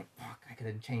there and you're like, fuck, I could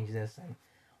have changed this. And,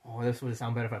 this would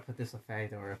sound better if I put this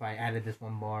effect, or if I added this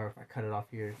one bar, if I cut it off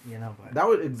here, But that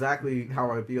would exactly how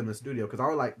I would be in the studio, because I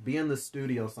would like be in the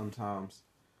studio sometimes,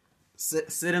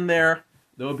 sitting there.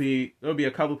 There would be a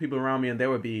couple people around me, and they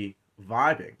would be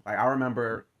vibing. Like I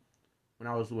remember when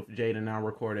I was with Jade and I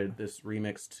recorded this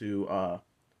remix to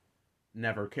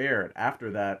Never Cared.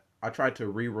 After that, I tried to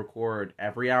re-record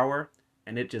every hour,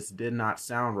 and it just did not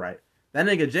sound right. That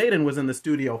nigga Jaden was in the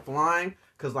studio flying,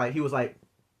 because like he was like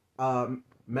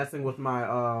messing with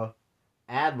my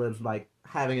ad-libs, like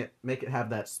make it have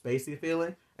that spacey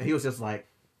feeling, and he was just like,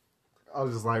 I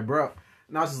was just like, bro,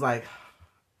 and I was like,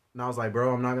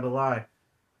 bro, I'm not gonna lie,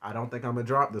 I don't think I'm gonna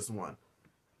drop this one.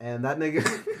 And that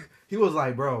nigga, he was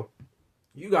like, bro,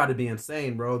 you gotta be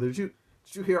insane, bro. Did you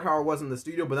hear how it was in the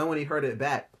studio? But then when he heard it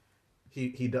back,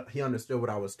 he understood what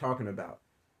I was talking about.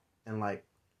 And like,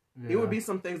 it would be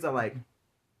some things that like,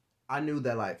 I knew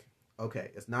that like,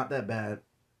 okay, it's not that bad.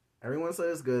 Everyone said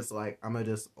it's good, so like, I'm gonna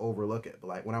just overlook it. But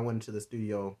like, when I went into the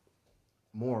studio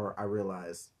more, I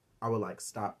realized I would like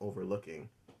stop overlooking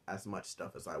as much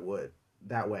stuff as I would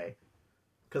that way.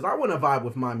 Because I want to vibe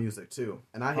with my music too.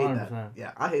 And I hate 100%. That.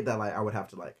 Yeah, I hate that like, I would have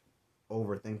to like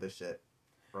overthink the shit.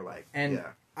 Or like,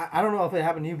 I don't know if it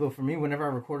happened to you, but for me, whenever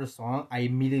I record a song, I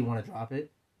immediately want to drop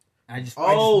it.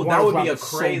 That would be a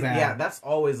crazy. Yeah, that's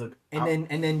always a. And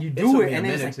then you do it, and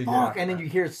then it's like fuck, and then you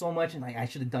hear it so much, and like I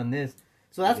should have done this.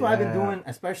 So that's what I've been doing,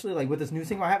 especially like with this new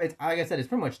single I have. It's like I said, it's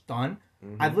pretty much done.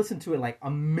 I've listened to it like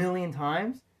 1,000,000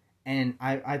 times, and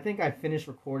I think I finished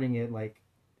recording it like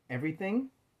everything,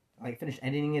 like finished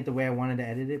editing it the way I wanted to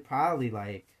edit it, probably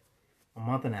like a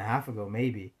month and a half ago,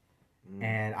 maybe.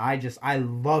 And I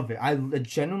love it. I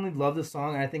genuinely love the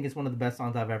song. I think it's one of the best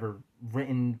songs I've ever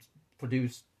written,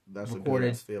 produced, recorded.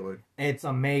 That's a good feeling. It's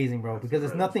amazing, bro, because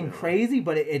it's nothing crazy,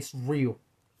 but it's real.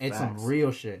 It's some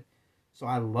real shit. So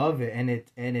I love it, and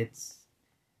it's.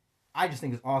 I just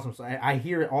think it's awesome. So I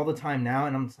hear it all the time now,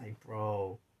 and I'm just like,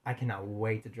 bro, I cannot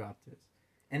wait to drop this.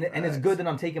 And it's good that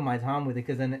I'm taking my time with it,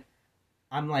 because then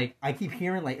I'm like, I keep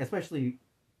hearing like, especially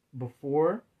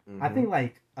before. I think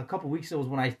like a couple weeks ago was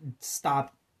when I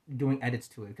stopped doing edits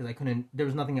to it, because there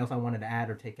was nothing else I wanted to add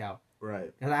or take out. Right.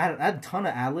 Because I had a ton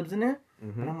of ad-libs in there,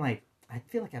 but I'm like, I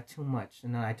feel like I have too much.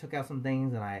 And then I took out some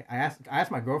things, and I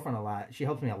asked my girlfriend a lot. She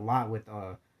helps me a lot with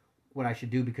what I should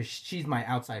do, because she's my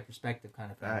outside perspective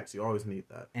kind of thing. Facts, you always need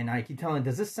that. And I keep telling her,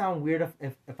 does this sound weird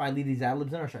if I leave these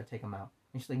ad-libs in, or should I take them out?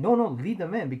 And she's like, no, leave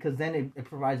them in, because then it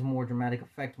provides more dramatic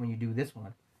effect when you do this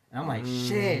one. And I'm like,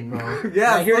 shit, bro.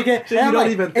 Yeah, I hear it again. Shit you don't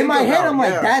like, even think in my head, I'm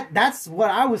about. like, that's what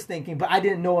I was thinking, but I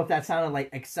didn't know if that sounded like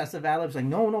excessive ad-libs. Like,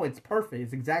 no, it's perfect.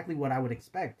 It's exactly what I would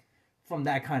expect from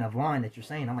that kind of line that you're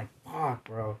saying. I'm like, fuck,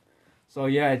 bro. So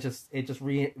yeah, it just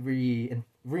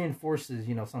reinforces,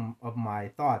 some of my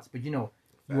thoughts. But you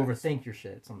overthink your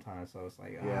shit sometimes. So it's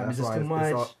like, it's just too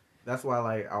much. That's why,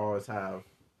 like, I always have,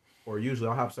 or usually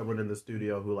I'll have someone in the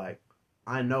studio who, like,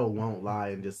 I know won't lie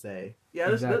and just say, yeah,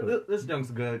 this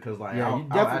junk's good, because, like, you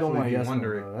definitely don't want to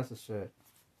wondering. Bro. That's the shit.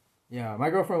 Yeah, my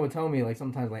girlfriend would tell me, like,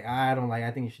 sometimes, like, I don't like,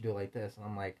 I think you should do it like this. And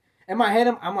I'm like, in my head,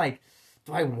 I'm like,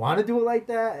 do I want to do it like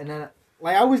that? And then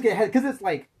Like I always get because it's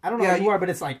like I don't know Yeah, how you are, but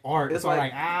it's like art. it's So I'm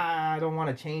like- like I don't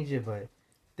want to change it, but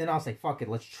then I'll say fuck it,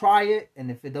 let's try it,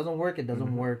 and if it doesn't work, it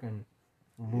doesn't work, and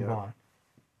we'll move on.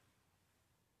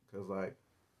 Because like,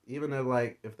 even if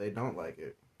like if they don't like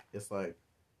it, it's like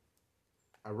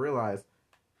I realize,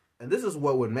 and this is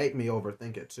what would make me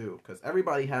overthink it too, because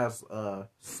everybody has a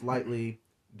slightly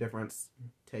different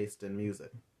taste in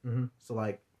music. Mm-hmm. So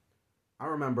like, I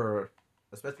remember,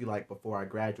 especially like before I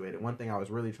graduated, one thing I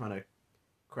was really trying to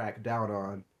crack down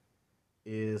on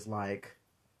is like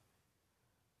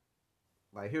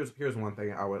here's one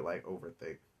thing I would like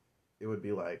overthink. It would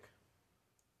be like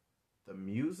the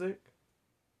music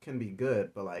can be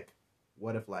good, but like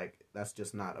what if like that's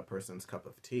just not a person's cup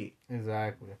of tea?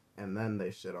 Exactly. And then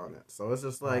they shit on it. So it's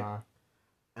just like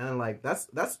and like that's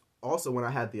also when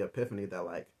I had the epiphany that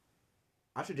like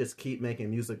I should just keep making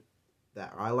music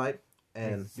that I like.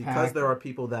 And because there are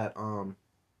people that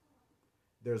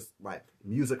there's like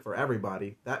music for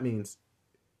everybody, that means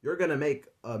you're gonna make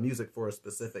music for a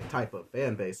specific type of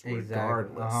fan base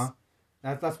regardless.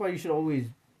 That's why you should always,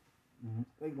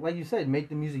 like you said, make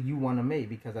the music you want to make,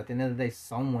 because at the end of the day,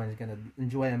 someone's gonna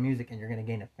enjoy that music and you're gonna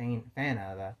gain a fan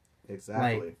out of that.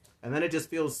 Exactly. Like, and then it just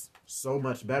feels so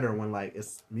much better when like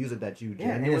it's music that you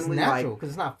genuinely and it's natural like, because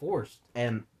it's not forced.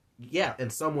 And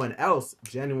and someone else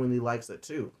genuinely likes it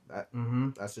too.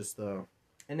 That's just the.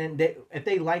 And then if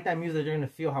they like that music, they're gonna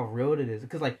feel how real it is.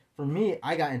 Because like for me,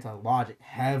 I got into Logic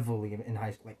heavily in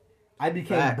high school. Like I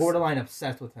became borderline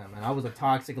obsessed with him, and I was a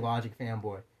toxic Logic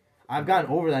fanboy. I've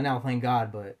gotten over that now, thank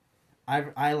God. But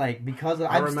I like because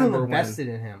I'm still invested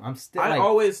in him. I'm still. I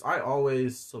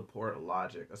always support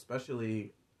Logic,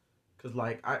 especially because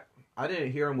like I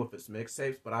didn't hear him with his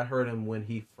mixtapes, but I heard him when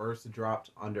he first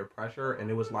dropped Under Pressure,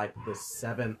 and it was like the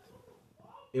 7th.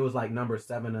 It was like number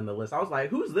 7 in the list. I was like,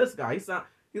 "Who's this guy?"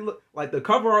 He looked like the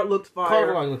cover art looked fire.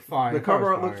 The cover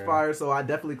art looked fire, so I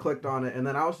definitely clicked on it. And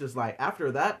then I was just like, after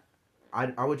that,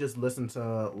 I would just listen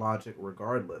to Logic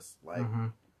regardless. Like,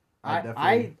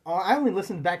 I only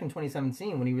listened back in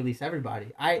 2017 when he released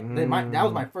Everybody. That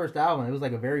was my first album. It was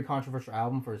like a very controversial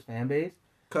album for his fan base.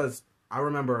 Because I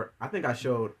remember, I think I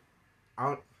showed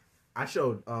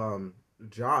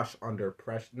Josh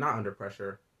not Under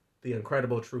Pressure. The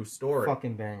Incredible True Story.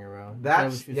 Fucking banger, bro. That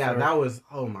was,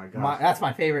 oh my god. That's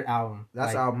my favorite album.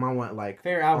 That's the album I went like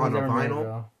favorite album on a vinyl. Made,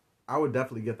 bro. I would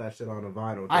definitely get that shit on a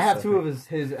vinyl. I have 2 of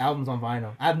his albums on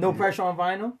vinyl. I have No Pressure on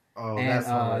vinyl. Oh, and, that's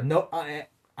hard. I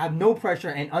have No Pressure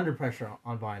and Under Pressure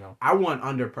on vinyl. I want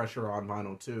Under Pressure on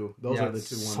vinyl too. Those are the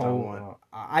 2 ones I want.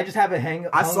 I just have it hung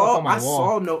up on my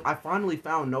wall. I finally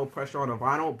found No Pressure on a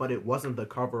vinyl, but it wasn't the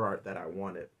cover art that I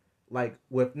wanted. Like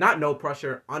with not No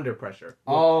Pressure, Under Pressure.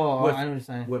 I know what you're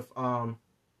saying. With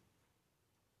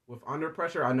Under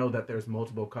Pressure, I know that there's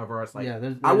multiple cover arts. Like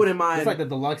there's I wouldn't mind. It's like the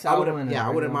deluxe album. I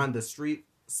wouldn't mind the Street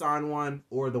Sign one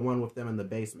or the one with them in the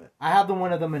basement. I have the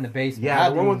one of them in the basement. Yeah,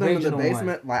 the one with them in the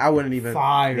basement. Like I wouldn't even.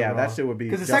 Fire. Yeah, bro. That shit would be.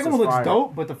 Because the second one looks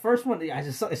dope, but the first one,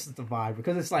 it's just a vibe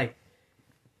because it's like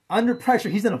Under Pressure.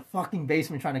 He's in a fucking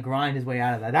basement trying to grind his way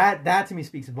out of that. That to me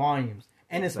speaks volumes,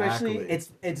 and especially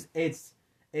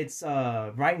it's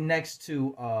right next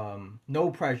to No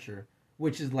Pressure,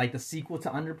 which is like the sequel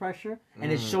to Under Pressure,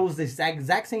 and it shows the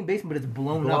exact same basement, but it's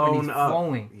blown up and he's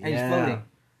flowing and he's floating.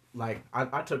 Like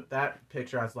I took that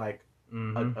picture as like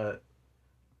a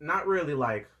not really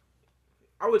like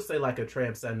I would say like a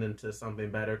transcendent to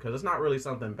something better because it's not really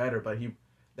something better, but he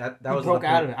was broke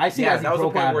out of it. I see. Yeah, that was the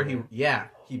point where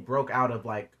he broke out of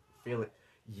like feeling.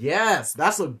 Yes,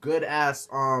 that's a good ass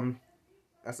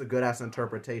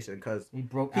interpretation because he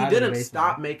didn't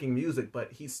stop making music,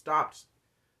 but he stopped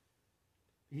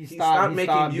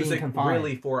making music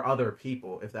really for other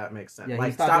people, if that makes sense. Yeah,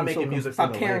 like stop making music for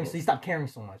the labels. He stopped caring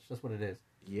so much. That's what it is.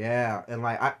 Yeah, and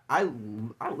like I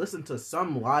listened to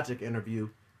some Logic interview,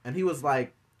 and he was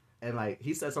like, and like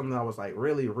he said something that was like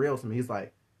really real to me. He's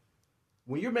like,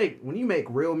 when you make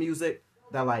real music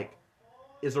that like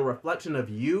is a reflection of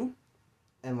you,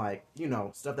 and like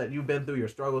stuff that you've been through, your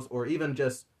struggles, or even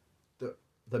just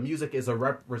the music is a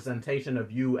representation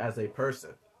of you as a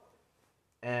person.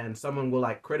 And someone will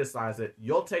like criticize it,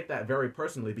 you'll take that very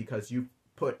personally because you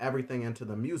put everything into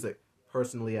the music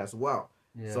personally as well.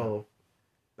 Yeah. So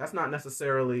that's not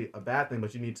necessarily a bad thing,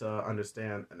 but you need to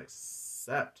understand and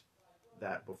accept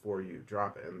that before you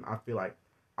drop it. And I feel like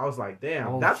I was like,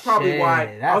 damn, that's probably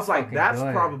why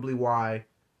probably why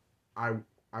I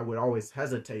would always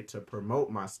hesitate to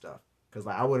promote my stuff because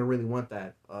like I wouldn't really want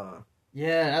that.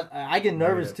 Yeah, I get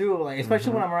nervous too, like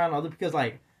especially when I'm around other because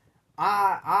like.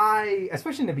 I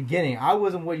especially in the beginning, I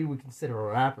wasn't what you would consider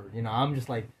a rapper. I'm just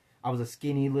like I was a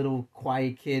skinny little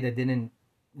quiet kid that didn't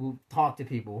talk to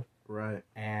people. Right.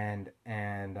 And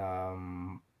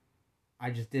I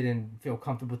just didn't feel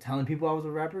comfortable telling people I was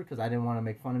a rapper because I didn't want to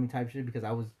make fun of me type shit because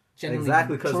I was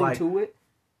genuinely true like, to it.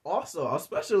 Also,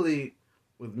 especially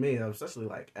with me, especially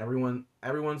like everyone's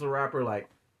a rapper. Like,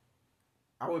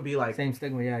 I would be like same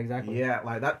stigma, yeah, exactly. Yeah,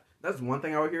 like that's one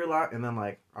thing I would hear a lot. And then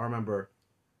like I remember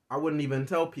I wouldn't even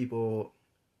tell people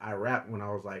I rap when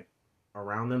I was like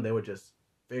around them. They would just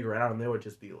figure it out and they would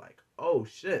just be like, "Oh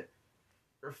shit,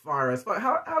 you're fire as fuck.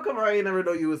 How come I ain't never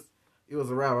know you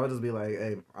was a rapper?" I'd just be like,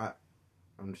 "Hey,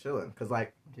 I'm chilling," because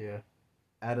like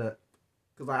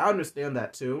because I understand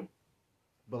that too,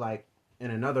 but like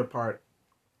in another part,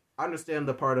 I understand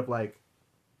the part of like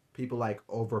people like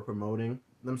over promoting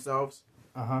themselves.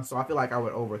 So I feel like I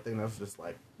would overthink. That's just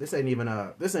like this ain't even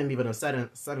a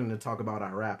setting to talk about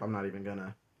our rap. I'm not even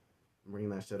gonna bring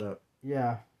that shit up.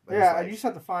 Yeah, But yeah. like, You just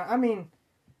have to find. I mean,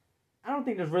 I don't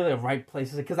think there's really a right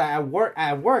place because at work,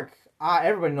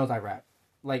 everybody knows I rap.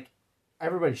 Like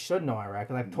everybody should know I rap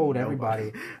because I've told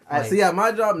everybody. Like, see, at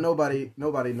my job, nobody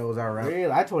knows I rap.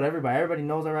 Really, I told everybody. Everybody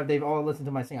knows I rap. They've all listened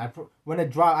to my sing. When it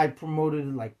dropped, I promoted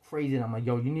it like crazy. And I'm like,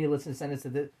 yo, you need to listen. Send this to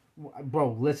this.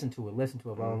 Bro, listen to it, bro.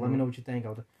 Mm-hmm. Let me know what you think. A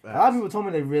lot of people told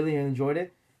me they really enjoyed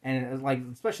it, and it's like,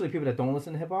 especially people that don't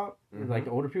listen to hip hop, like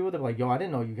the older people, they're like, "Yo, I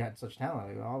didn't know you had such talent."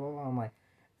 Like, blah, blah, blah. I'm like,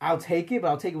 I'll take it, but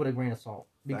I'll take it with a grain of salt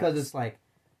because it's like,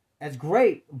 it's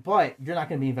great, but you're not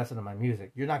gonna be invested in my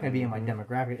music. You're not gonna be in my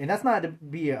demographic, and that's not to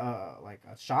be a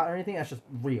shot or anything. That's just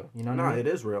real, you know? What I mean? It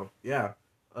is real. Yeah,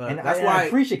 and that's why I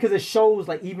appreciate because it shows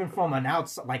like even from an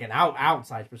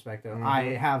outside perspective,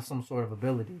 I have some sort of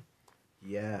ability.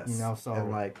 Yes. You know, so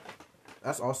and like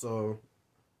that's also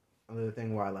another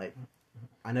thing why like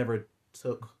I never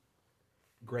took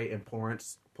great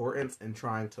importance in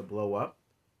trying to blow up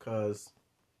because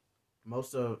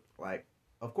most of like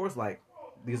of course like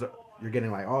you're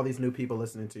getting like all these new people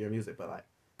listening to your music, but like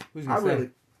who's gonna say? Really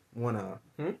wanna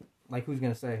like who's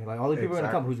gonna say like all these people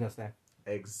gonna come, who's gonna say?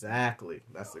 Exactly.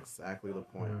 That's exactly the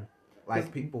point.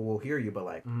 Like people will hear you, but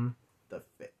like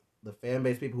the fan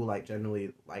base, people who like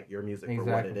genuinely like your music for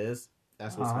what it is,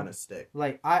 that's what's gonna stick.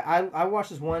 Like I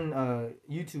watched this one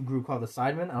YouTube group called the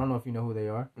Sidemen. I don't know if you know who they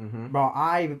are, bro.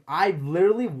 I've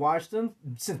literally watched them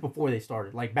since before they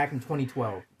started, like back in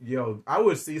 2012. Yo, I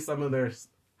would see some of their,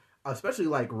 especially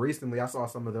like recently, I saw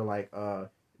some of their like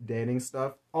dating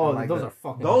stuff. Oh, like those are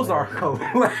fucking. Those hilarious. Are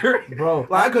hilarious, bro.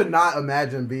 Like I could not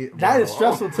imagine being. That is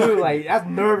stressful too. Like that's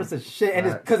nervous as shit, and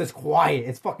it's because it's quiet.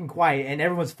 It's fucking quiet, and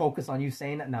everyone's focused on you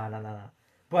saying that. No.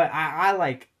 But I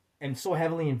like am so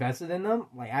heavily invested in them.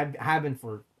 Like I have been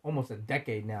for almost a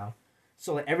decade now.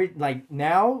 So like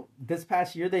now this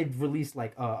past year they've released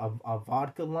like a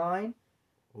vodka line.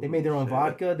 They made their own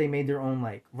vodka. They made their own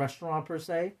like restaurant per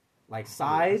se. Like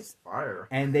sides, fire.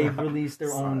 And they've released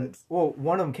their own. Well,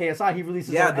 one of them, KSI, he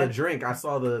releases. Yeah, the drink. I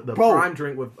saw the prime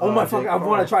drink with. Oh my fucking! I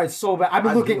want to try it so bad. I've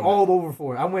been looking all over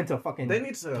for it. I went to fucking. They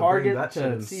need to Target, to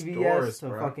CVS, stores, to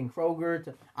fucking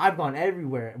Kroger. I've gone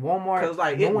everywhere. Walmart. Because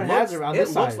like no one has it around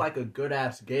this side. It looks like a good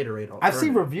ass Gatorade. I've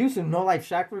seen reviews. And No Life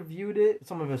Shaq reviewed it.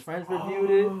 Some of his friends reviewed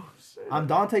it. Shit.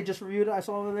 Dante just reviewed it. I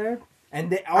saw over there.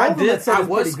 And I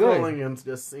was scrolling and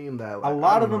just seeing that. Like, a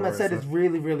lot of them that said it's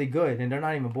really, really good, and they're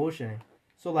not even bullshitting.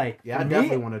 So like, yeah, I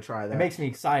definitely want to try that. It makes me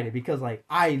excited because like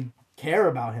I care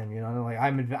about him, you know. Like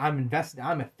I'm invested.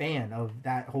 I'm a fan of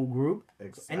that whole group.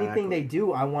 Exactly. Anything they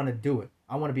do, I want to do it.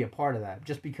 I want to be a part of that,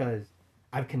 just because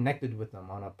I've connected with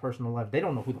them on a personal level. They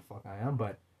don't know who the fuck I am,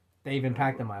 but they've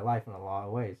impacted my life in a lot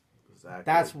of ways. Exactly.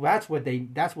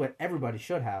 That's what everybody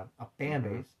should have, a fan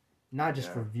base, not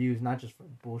just for views, not just for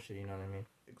bullshit. You know what I mean?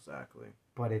 Exactly.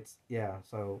 But it's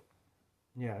so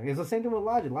it's the same thing with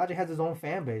Logic. Logic has his own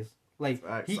fan base. Like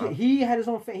he had his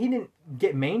own fan. He didn't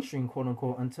get mainstream, quote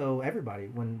unquote, until everybody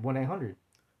when 1-800.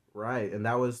 Right, and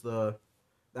that was the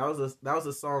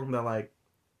song that like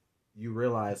you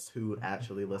realized who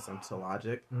actually listened to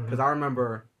Logic. Because I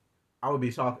remember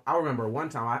one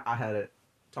time I had it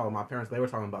talking to my parents. They were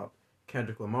talking about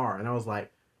Kendrick Lamar, and I was like,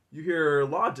 you hear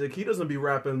Logic, he doesn't be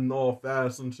rapping all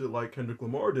fast and shit like Kendrick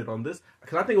Lamar did on this.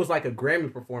 Because I think it was like a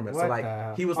Grammy performance. So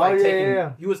like he was like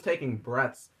he was taking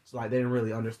breaths, so like they didn't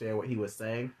really understand what he was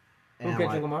saying. And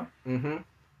Kendrick Lamar?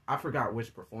 I forgot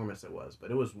which performance it was, but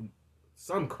it was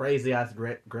some crazy ass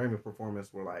Grammy performance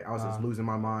where like I was just losing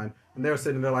my mind, and they were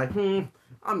sitting there like,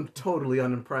 I'm totally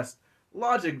unimpressed.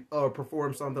 Logic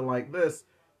performed something like this,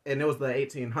 and it was the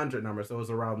 1800 number, so it was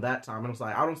around that time, and I was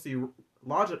like, I don't see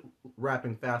Logic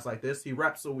rapping fast like this. He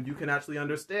raps so you can actually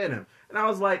understand him. And I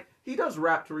was like, he does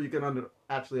rap to where you can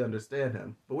actually understand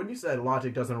him. But when you said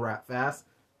Logic doesn't rap fast,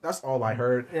 that's all I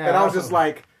heard. Yeah, and I was just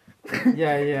like...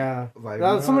 yeah. Like,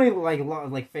 so many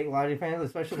like fake Logic fans,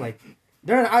 especially like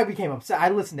Then I became upset. I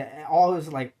listened to all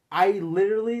his like. I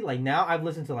literally like now I've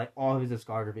listened to like all of his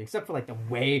discography except for like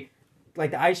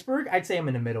the iceberg. I'd say I'm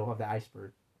in the middle of the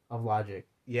iceberg of Logic.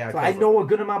 Yeah, so I know a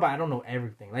good amount, but I don't know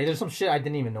everything. Like there's some shit I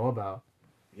didn't even know about.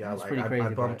 Yeah, like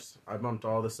I bumped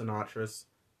all the Sinatras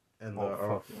and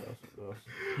the.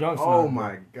 Young Sinatra, oh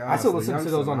my god! I still listen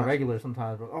to those on the regular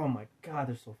sometimes, bro. Oh my god,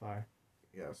 they're so fire.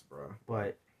 Yes, bro.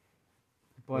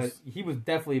 But he was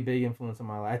definitely a big influence in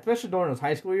my life, especially during those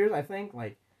high school years. I think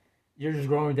like you're just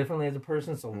growing differently as a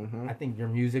person, so I think your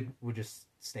music would just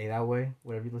stay that way,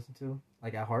 whatever you listen to,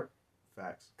 like at heart.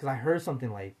 Facts. Because I heard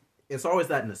something like it's always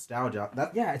that nostalgia.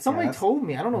 Somebody told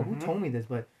me. I don't know who told me this,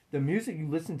 but the music you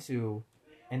listen to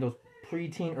in those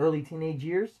preteen, early teenage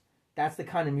years, that's the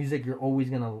kind of music you're always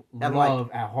gonna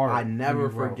love at heart. I never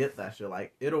forget that shit.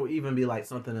 Like it'll even be like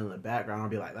something in the background. I'll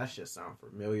be like, that shit sound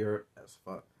familiar as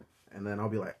fuck. And then I'll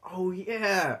be like, oh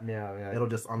yeah. Yeah. It'll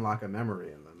just unlock a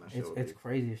memory, and then that shit. It's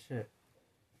crazy as shit.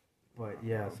 But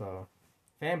yeah, so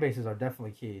fan bases are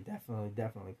definitely key.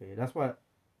 Definitely key. That's what I'm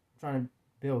trying to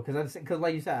build. Because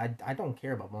like you said, I don't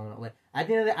care about blowing up. Like at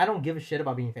the end of the day, I don't give a shit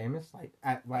about being famous.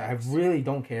 I really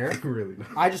don't care. Really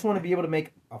don't. I just want to be able to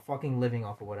make a fucking living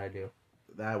off of what I do.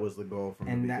 That was the goal from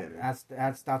the beginning.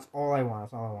 That's all I want.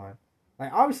 That's all I want.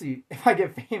 Like obviously, if I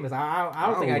get famous, I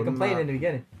don't think I'd complain in the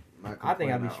beginning. I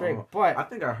think I'd be straight. But I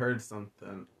think I heard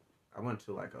something. I went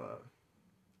to like a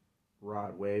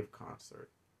Rod Wave concert.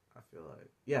 I feel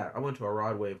like I went to a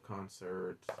Rod Wave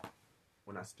concert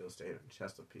when I still stayed in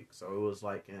Chesapeake. So it was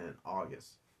like in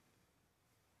August,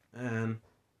 and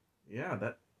yeah,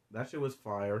 that shit was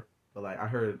fire. But like I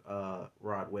heard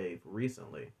Rod Wave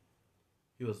recently.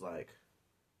 He was like,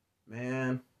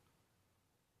 man,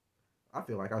 I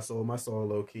feel like I sold my soul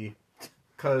low key.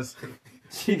 Because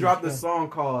he dropped this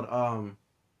song called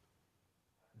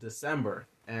December.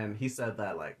 And he said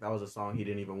that, like, that was a song he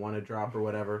didn't even want to drop or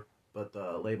whatever. But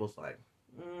the label's like,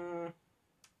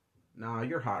 nah,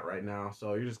 you're hot right now.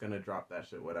 So you're just going to drop that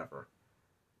shit, whatever.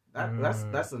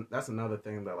 That's another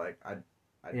thing that, like, I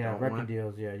don't record want.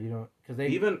 Deals, yeah. You don't, because they...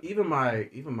 Even my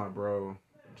bro,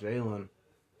 Jalen,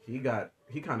 he kind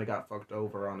of got fucked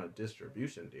over on a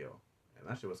distribution deal. And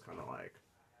that shit was kind of like,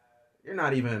 you're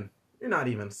not even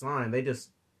signed. They just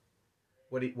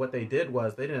what they did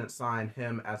was they didn't sign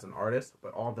him as an artist,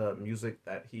 but all the music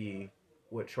that he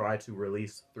would try to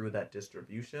release through that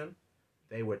distribution,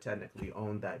 they would technically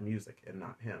own that music and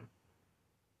not him.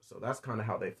 So that's kind of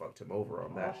how they fucked him over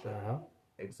on that shit.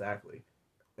 Exactly.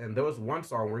 And there was one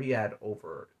song where he had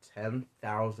over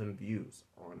 10,000 views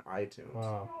on iTunes.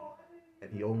 Wow.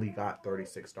 And he only got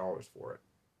 $36 for it.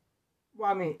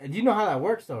 Well, I mean, you know how that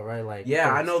works though, right? Like,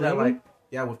 yeah, I know that, like,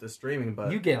 yeah, with the streaming, but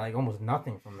you get like almost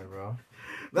nothing from it, bro.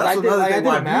 That's another thing.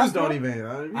 Why views don't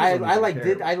even.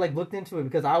 I looked into it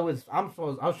because I'm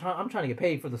trying to get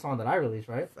paid for the song that I released,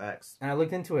 right? Facts. And I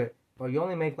looked into it, but you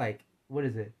only make like, what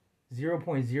is it,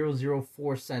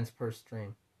 0.004 cents per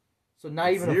stream. So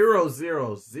not even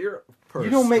 0.000 per stream.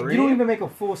 You don't even make a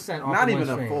full cent off. Not of even one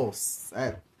a stream. full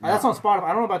cent. No. That's on Spotify.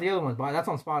 I don't know about the other ones, but that's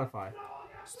on Spotify.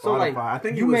 So like, I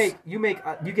think you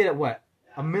get it what?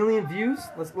 1 million views?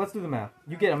 Let's do the math.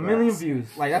 You get 1 million views.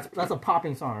 Like that's a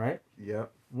popping song, right? Yep.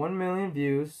 1 million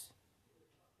views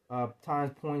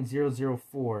times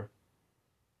 0.004.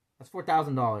 That's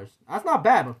 $4,000. That's not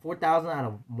bad, but 4,000 out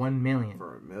of 1 million.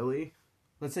 For a milli?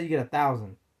 Let's say you get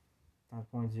 1,000 times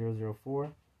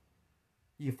 0.004.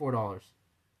 You get $4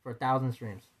 for 1,000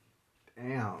 streams.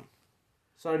 Damn.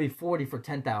 So that'd be 40 for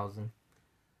 10,000.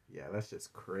 Yeah, that's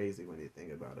just crazy when you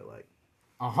think about it. Like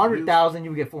 100,000,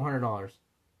 you would get $400.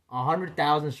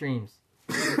 100,000 streams,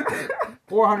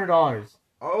 $400.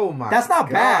 Oh my! That's not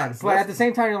bad, but at the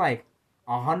same time, you're like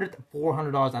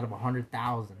 $400 out of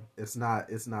 100,000. It's not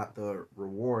the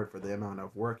reward for the amount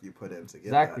of work you put in to get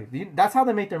exactly. That. That's how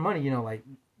they make their money. You know, like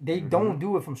they don't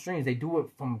do it from streams. They do it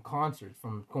from concerts,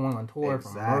 from going on tour,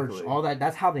 from merch, all that.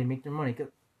 That's how they make their money. 'Cause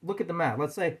look at the math.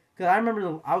 Let's say, because I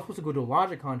remember I was supposed to go to a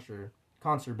Logic concert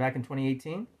back in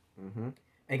 2018. Mm-hmm.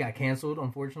 It got canceled,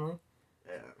 unfortunately.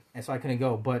 Yeah. And so I couldn't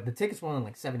go. But the tickets were only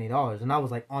like $70, and I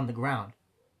was like on the ground.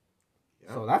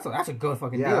 Yep. So that's a good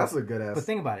fucking deal. Yeah, that's a good ass. But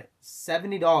think about it,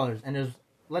 $70, and there's,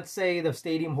 let's say the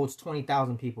stadium holds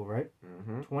 20,000 people, right?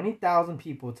 Mm-hmm. 20,000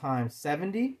 people times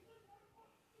 70,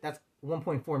 that's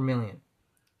 1.4 million.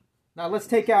 Now let's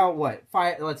take out what?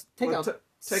 Let's take out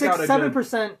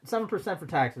 7% for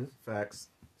taxes. Facts.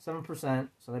 7%,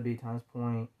 so that'd be times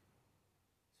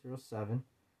 0.07.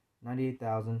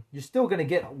 98,000. You're still gonna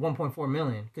get 1.4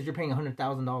 million because you're paying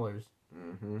 $100,000.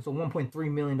 Mm-hmm. So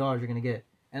 $1.3 million you're gonna get.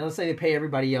 And let's say they pay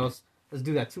everybody else let's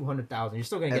do that 200,000. You're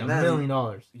still gonna get And $1 then,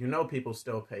 million. You know, people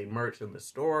still pay merch in the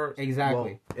stores.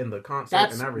 Exactly. Well, in the concert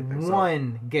That's and everything.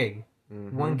 one gig.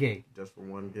 Mm-hmm. 1 gig. Just for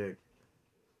 1 gig.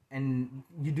 And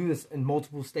you do this in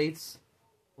multiple states,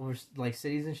 or like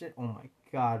cities and shit. Oh my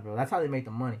god, bro! That's how they make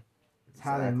the money. That's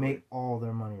how they make all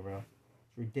their money, bro.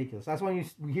 It's ridiculous. That's why you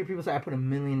hear people say, "I put $1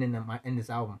 million in this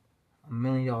album, $1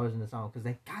 million in this album," because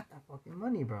they got that fucking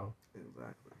money, bro.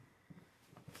 Exactly.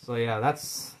 So yeah,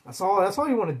 that's all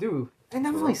you want to do, and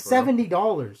that was only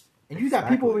 $70. And you got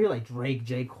people over here like Drake,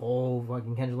 J. Cole,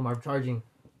 fucking Kendrick Lamar charging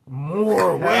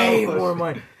more, way more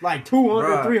money, like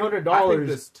 $200, $300. I think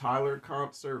this Tyler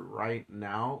concert right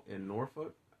now in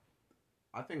Norfolk,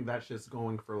 I think that's just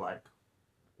going for like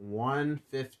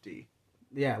 $150.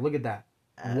 Yeah, look at that.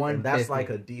 And that's like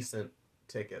a decent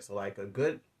ticket. So like a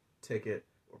good ticket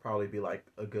will probably be like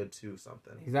a good 2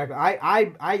 something. Exactly.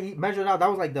 I measured out. That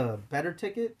was like the better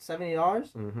ticket, $70.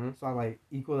 Mm-hmm. So I like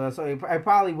equal that. So I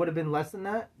probably would have been less than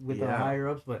that with the higher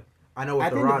ups, but. I know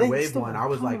with the Rod Wave one, I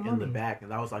was like in the back,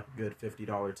 and that was like a good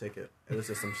 $50 ticket. It was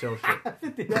just some chill shit.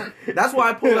 That's why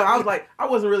I pulled it. I was like, I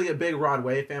wasn't really a big Rod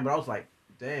Wave fan, but I was like,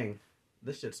 dang,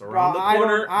 this shit's around the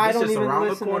corner. I don't even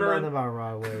listen to nothing about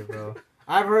Rod Wave, bro.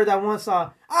 I've heard that one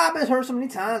song. I've been heard so many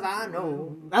times. I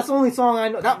know. That's the only song I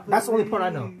know. That's the only part I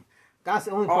know. That's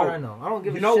the only part I know. I don't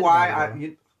give a shit. You know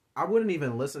why? I wouldn't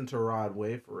even listen to Rod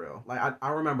Wave for real. Like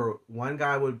I remember one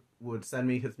guy would send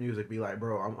me his music, be like,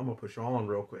 bro, I'm gonna put you on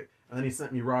real quick. And then he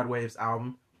sent me Rod Wave's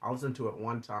album. I listened to it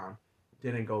one time,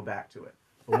 didn't go back to it.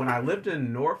 But when I lived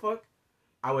in Norfolk,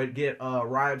 I would get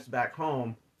rides back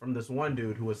home from this one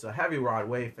dude who was a heavy Rod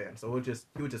Wave fan. So he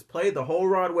would just play the whole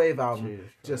Rod Wave album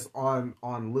just on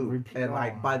loop. And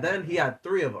like by then he had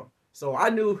 3 of them. So I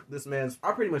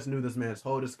pretty much knew this man's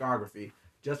whole discography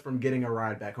just from getting a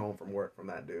ride back home from work from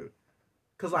that dude.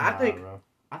 Cause like,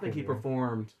 I think he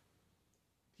performed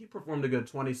a good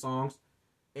 20 songs,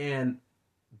 and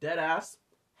dead ass,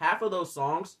 half of those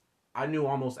songs I knew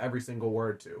almost every single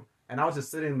word to. And I was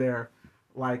just sitting there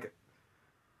like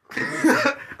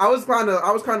I was kind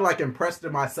of like impressed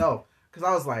in myself, because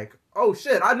I was like, oh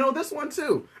shit, I know this one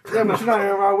too. Yeah, but you're not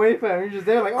a Rod Wave fan. You're just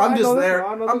there like, oh, I'm just there.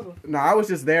 No, I was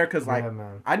just there because like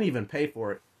I didn't even pay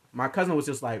for it. My cousin was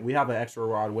just like, we have an extra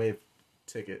Rod Wave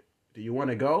ticket. Do you want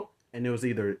to go? And it was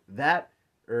either that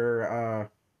or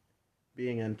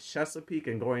being in Chesapeake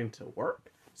and going to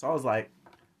work. So I was like,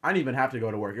 I didn't even have to go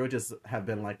to work. It would just have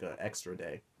been like an extra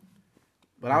day.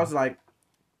 But I was like,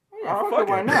 oh, fuck it,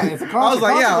 why not? It's a concert.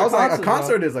 I was like, a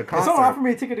concert is a concert. If someone offered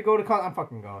me a ticket to go to concert, I'm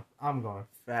fucking going. I'm going.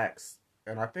 Facts.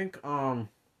 And I think, who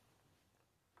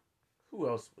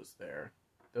else was there?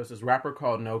 There was this rapper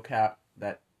called No Cap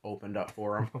that opened up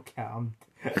for him. No Cap.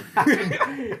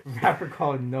 Rapper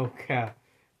called No Cap.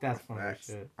 That's funny as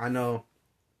shit. I know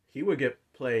he would get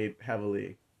played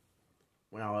heavily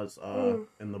when I was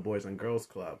in the Boys and Girls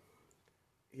Club.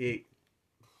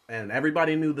 And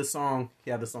everybody knew the song.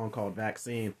 He had the song called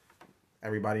Vaccine.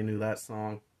 Everybody knew that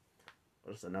song.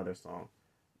 What's another song?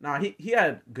 Nah, he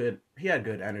had good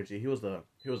energy. He was a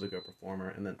good performer.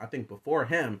 And then I think before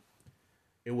him,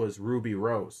 it was Ruby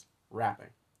Rose rapping.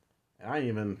 And I didn't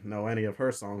even know any of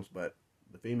her songs, but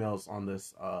the females on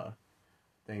this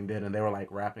thing did, and they were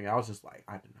like rapping. I was just like,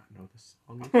 I did not know this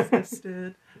song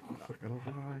existed. I'm not gonna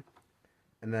lie.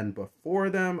 And then before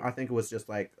them, I think it was just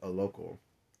like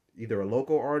either a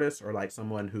local artist or like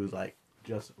someone who's like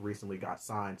just recently got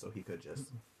signed, so he could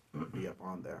just be up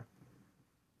on there.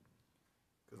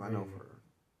 Because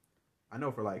I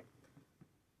know for like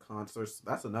concerts,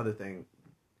 that's another thing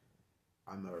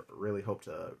I'm really hope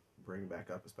to bring back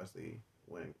up, especially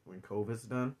when COVID's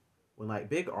done. When like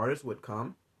big artists would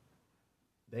come,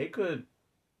 they could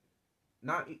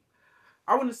not.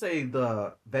 I wouldn't say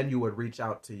the venue would reach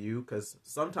out to you, because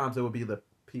sometimes it would be the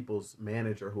people's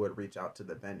manager who would reach out to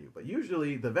the venue. But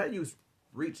usually the venues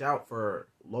reach out for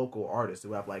local artists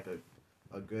who have like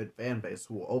a good fan base,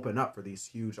 who will open up for these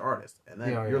huge artists. And then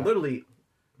you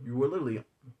were literally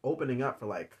opening up for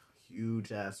like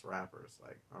huge ass rappers.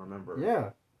 Like I remember.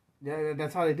 Yeah,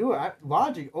 that's how they do it.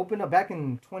 Logic opened up back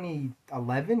in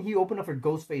 2011. He opened up for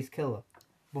Ghostface Killah.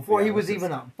 Before he was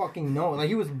even fucking known. Like,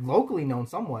 he was locally known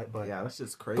somewhat, but... Yeah, that's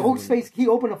just crazy. He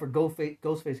opened up for Ghostface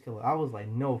Killah. I was like,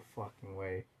 no fucking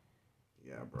way.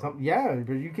 Yeah, bro. But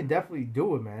you can definitely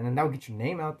do it, man. And that would get your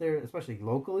name out there, especially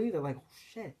locally. They're like, oh,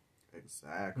 shit.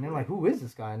 Exactly. And they're like, who is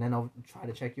this guy? And then they'll try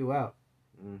to check you out.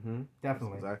 Mm-hmm.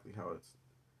 Definitely. That's exactly how it's...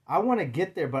 I want to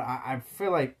get there, but I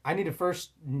feel like I need to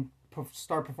first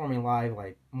start performing live,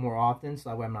 like, more often, so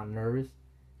that way I'm not nervous.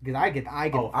 Because I get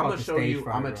I'm going to tell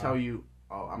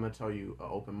you an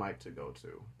open mic to go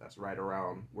to that's right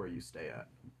around where you stay at.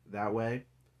 That way,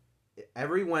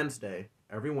 every Wednesday,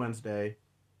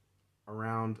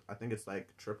 around I think it's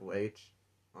like Triple H,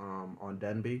 on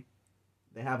Denby,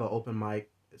 they have an open mic.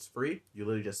 It's free. You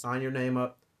literally just sign your name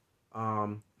up.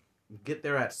 Get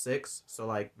there at 6. So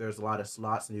like, there's a lot of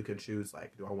slots, and you can choose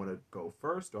like, do I want to go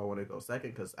first? Do I want to go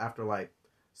second? Because after like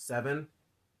 7,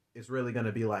 it's really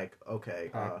gonna be like,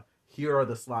 okay, here are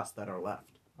the slots that are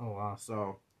left. Oh wow.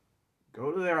 So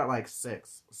go to there at like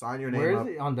 6. Sign your name Where up.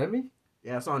 is it? On Denby?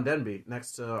 Yeah, it's on Denby,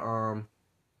 next to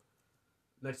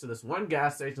this one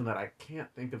gas station that I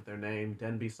can't think of their name,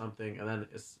 Denby something, and then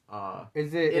it's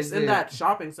in that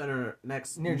shopping center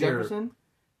near Jefferson?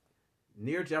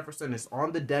 Near Jefferson. It's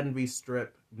on the Denby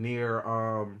strip near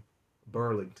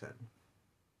Burlington.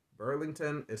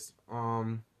 Burlington is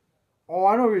Oh,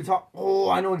 I know what you're talking. Oh,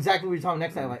 I know exactly what you're talking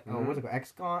next time. Like, what's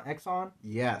it called? Exxon?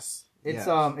 Yes.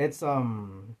 It's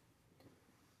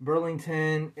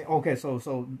Burlington. Okay,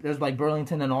 so there's like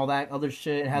Burlington and all that other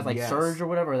shit. It has like Surge or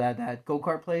whatever, that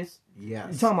go-kart place. Yes.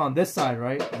 You're talking about this side,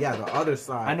 right? Yeah, the other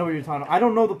side. I know what you're talking about. I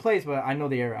don't know the place, but I know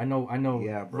the area. I know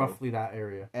yeah, roughly that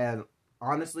area. And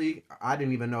honestly, I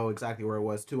didn't even know exactly where it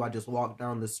was too. I just walked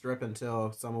down the strip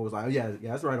until someone was like, "Oh yeah,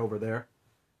 it's right over there."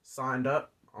 Signed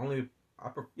up. I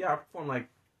performed like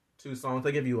 2 songs.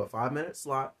 They give you a 5-minute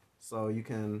slot, so you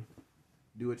can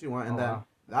do what you want, and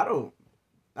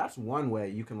that's one way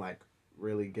you can like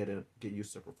really get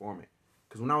used to performing.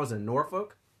 Because when I was in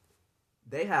Norfolk,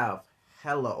 they have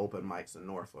hella open mics in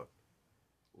Norfolk.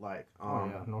 Like,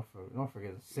 Norfolk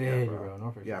is city, bro.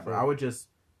 Norfolk. Yeah, bro.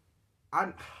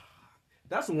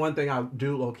 That's one thing I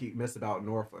do low key miss about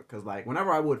Norfolk. Because like,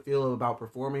 whenever I would feel about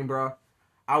performing, bro,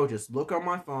 I would just look on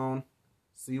my phone,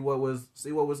 see what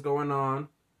was going on,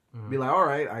 be like, all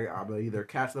right, I'll either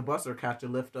catch the bus or catch a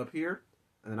lift up here,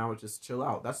 and then I would just chill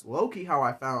out. That's low key how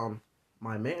I found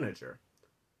my manager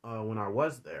when I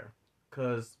was there,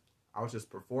 because I was just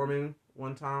performing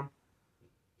one time.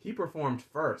 He performed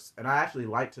first, and I actually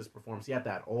liked his performance. He had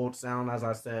that old sound, as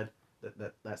I said,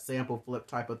 that sample flip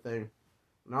type of thing,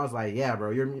 and I was like, yeah, bro,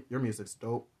 your music's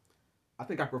dope. I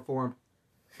think I performed.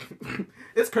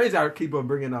 It's crazy I keep on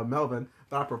bringing up Melvin,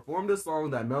 but I performed a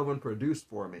song that Melvin produced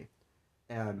for me,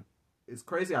 and it's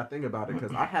crazy I think about it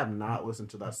because I have not listened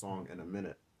to that song in a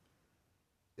minute.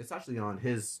 It's actually on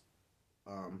his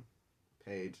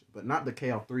page, but not the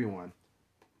KL3 one.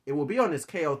 It will be on his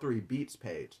KL3 Beats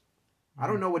page. I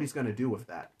don't know what he's gonna do with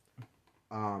that.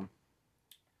 I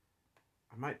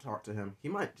might talk to him. He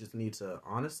might just need to,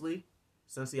 honestly,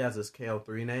 since he has his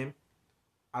KL3 name,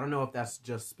 I don't know if that's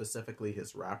just specifically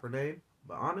his rapper name,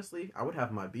 but honestly, I would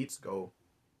have my beats go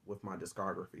with my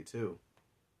discography too.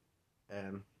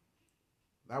 And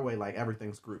that way, like,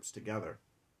 everything's groups together.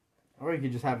 Or you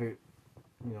could just have it,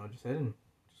 just hidden.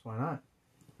 Just why not?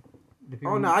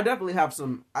 Oh no, I definitely have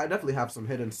some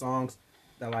hidden songs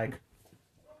that like,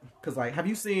 cause like, have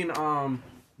you seen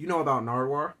you know about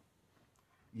Nardwar?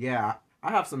 Yeah,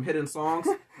 I have some hidden songs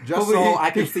just so I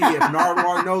can see if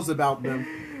Nardwar knows about them.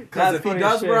 Because if he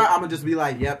does, bro, I'm gonna just be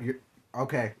like, "Yep, you're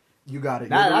okay. You got it."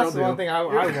 That's the one thing I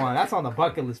want. That's on the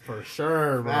bucket list for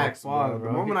sure, bro. Facts, bro.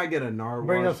 The moment I get a Nardwar,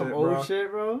 bring up some old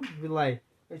shit, bro. Be like,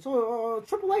 so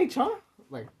Triple H, huh?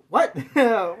 Like what? What?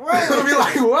 I'll be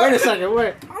like, what? Wait a second,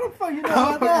 wait. How the fuck you know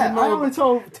about that? I only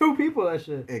told 2 people that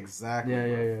shit. Exactly.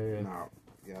 Yeah. No.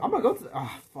 Yeah. I'm gonna go to.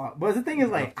 Oh fuck! But the thing is,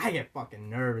 like, I get fucking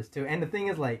nervous too. And the thing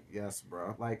is, like, yes,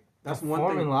 bro. Like that's one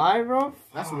performing thing. Live, bro.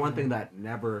 That's one thing that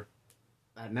never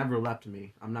left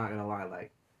me. I'm not gonna lie.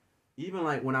 Like, even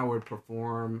like when I would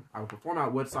perform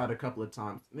out Woodside a couple of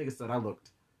times. Niggas said I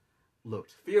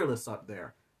looked fearless up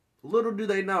there. Little do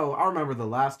they know, I remember the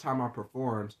last time I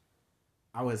performed,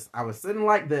 I was sitting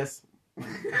like this,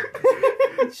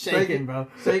 shaking, bro,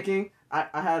 shaking.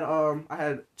 I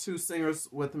had 2 singers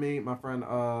with me, my friend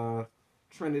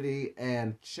Trinity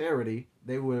and Charity.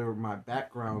 They were my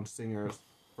background singers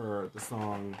for the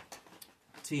song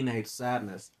Teenage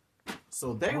Sadness.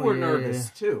 So they were nervous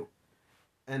too.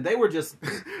 And they were just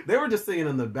singing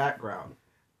in the background.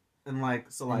 And like,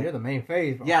 so like, and you're the main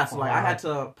phase, bro. Yeah, so like I had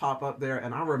to pop up there,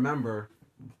 and I remember,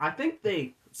 I think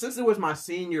since it was my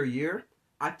senior year,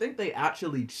 I think they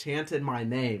actually chanted my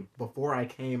name before I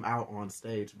came out on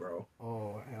stage, bro.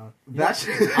 Oh, hell.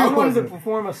 I wanted to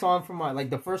perform a song from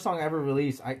the first song I ever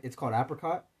released. It's called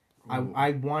Apricot. I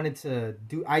wanted to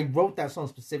do. I wrote that song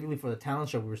specifically for the talent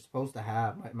show we were supposed to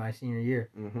have my senior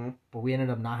year, but we ended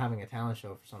up not having a talent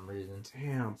show for some reason.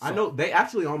 Damn, so, I know they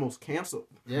actually almost canceled.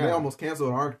 Yeah, they almost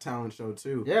canceled our talent show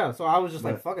too. Yeah, so I was just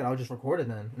like, fuck it, I'll just record it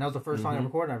then, and that was the first song I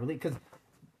recorded. I released because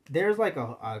there's like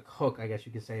a hook, I guess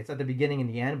you could say. It's at the beginning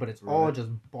and the end, but it's all just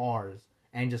bars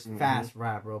and just fast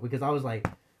rap, bro. Because I was like,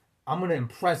 I'm gonna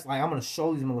impress, like I'm gonna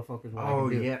show these motherfuckers what I can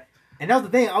do. Yeah. And that was the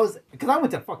thing. Because I went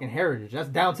to fucking Heritage. That's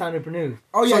downtown Newport News.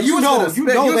 Oh yeah, so you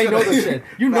know they know their shit.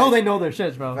 You know Facts. they know their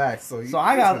shit, bro. Facts. So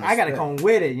I got to come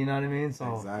with it. You know what I mean?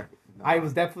 So exactly. No. I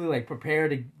was definitely like prepared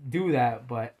to do that,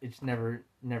 but it's never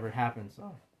happened.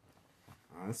 So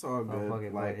it's all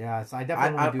good. Like yeah, so I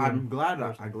definitely want to do. I'm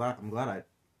glad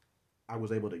I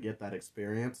was able to get that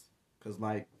experience because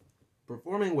like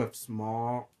performing with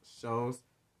small shows,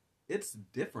 it's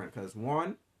different because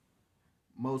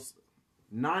most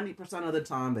 90% of the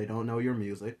time they don't know your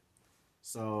music,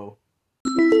 so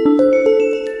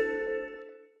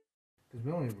because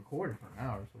we only recorded for an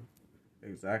hour. So.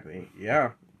 Exactly.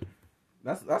 Yeah,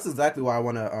 that's exactly why I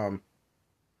want to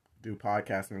do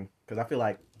podcasting because I feel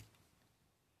like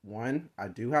one, I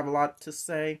do have a lot to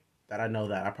say that I know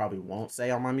that I probably won't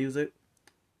say on my music,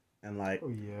 and like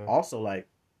also like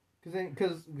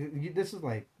because this is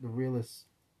like the realest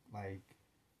like.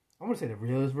 I want to say the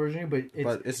realist version, but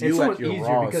it's so much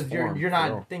easier because you're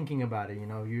not thinking about it. You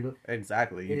know,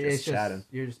 exactly. You're just chatting.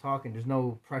 You're just talking. There's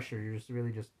no pressure. You're just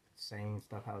really just saying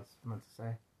stuff how it's meant to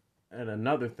say. And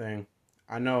another thing,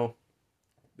 I know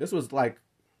this was like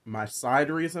my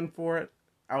side reason for it.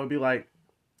 I would be like,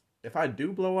 if I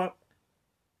do blow up,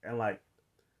 and like,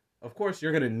 of course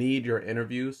you're gonna need your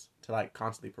interviews to like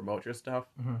constantly promote your stuff.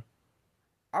 Mm-hmm.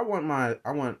 I want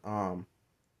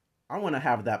to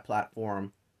have that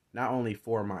platform. Not only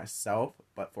for myself,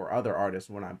 but for other artists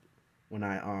when I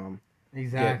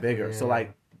get bigger. Yeah. So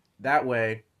like that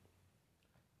way,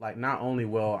 like not only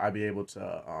will I be able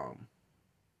to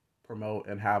promote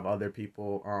and have other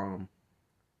people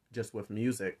just with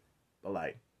music, but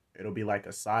like it'll be like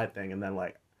a side thing, and then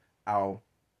like I'll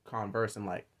converse and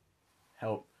like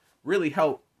help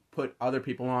put other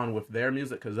people on with their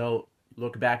music because they'll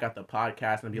look back at the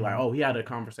podcast and be like, oh, he had a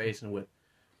conversation with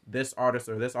this artist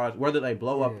or this artist, whether they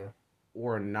blow up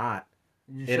or not.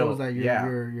 It shows that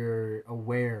you're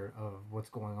aware of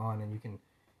what's going on, and you can,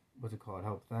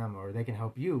 help them, or they can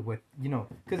help you with,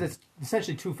 because it's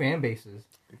essentially two fan bases.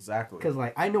 Exactly. Because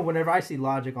like I know whenever I see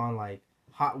Logic on like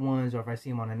Hot Ones, or if I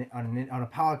see him on a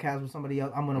podcast with somebody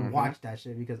else, I'm gonna watch that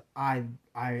shit because I'm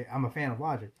a fan of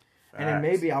Logic, and then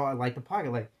maybe I'll like the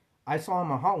podcast. Like I saw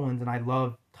him on Hot Ones, and I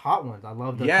loved Hot Ones. I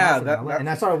loved the and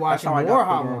I started watching more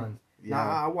Hot Ones. Yeah,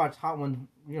 now I watch Hot Ones,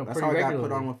 that's pretty how regularly. I got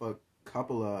put on with a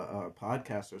couple of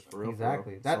podcasters for real.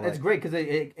 Exactly. So that's great because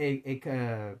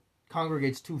it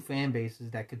congregates two fan bases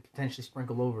that could potentially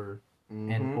sprinkle over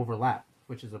and overlap,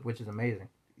 which is amazing.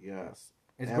 Yes,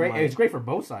 it's great. Like, it's great for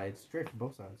both sides. Straight for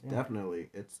both sides. Yeah. Definitely,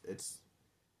 it's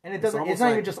and it doesn't. It's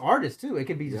not even just artists too. It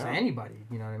could be just anybody.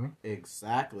 You know what I mean?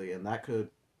 Exactly, and that could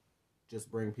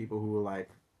just bring people who are like,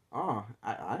 oh,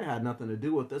 I had nothing to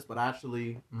do with this, but I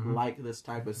actually like this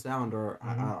type of sound, or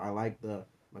I like the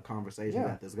conversation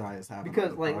that this guy is having.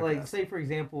 Because like say for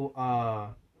example,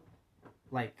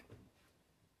 like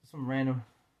some random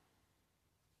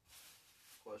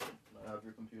question. Can I have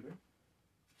your computer?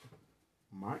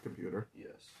 My computer?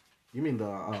 Yes. You mean the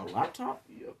laptop?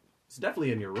 Yep. It's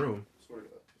definitely in your room. Swear to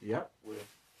God. Yep. Where?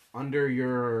 Under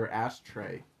your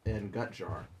ashtray and gut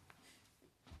jar.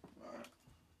 Alright.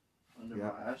 Under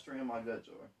my ashtray and my gut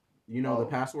jar. You know the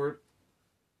password?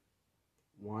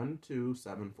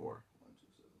 1274.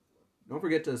 Don't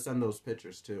forget to send those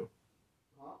pictures too.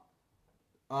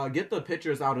 Get the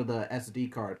pictures out of the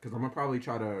SD card because I'm gonna probably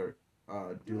try to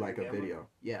do like a video.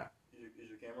 Yeah. Is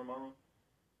your camera in my room?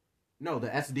 No, the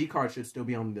SD card should still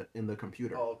be in the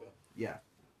computer. Oh, okay. Yeah.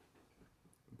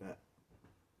 Bet.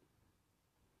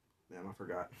 Damn, I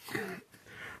forgot.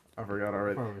 I forgot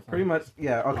already. Pretty much,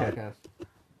 yeah. Okay.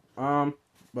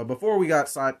 But before we got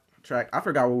sidetracked, I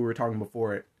forgot what we were talking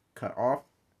before it cut off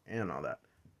and all that.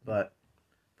 But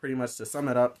pretty much to sum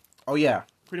it up,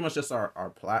 pretty much just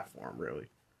our platform really.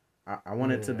 I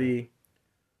want it to be.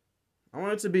 I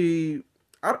want it to be.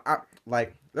 I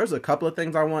like. There's a couple of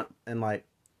things I want, and like,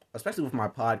 especially with my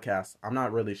podcast, I'm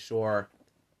not really sure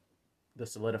the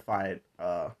solidified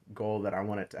goal that I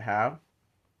want it to have.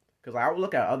 Because I would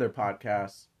look at other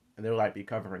podcasts and they'll like be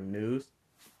covering news.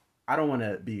 I don't want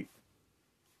to be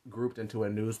grouped into a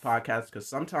news podcast because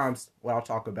sometimes what I'll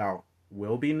talk about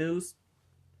will be news.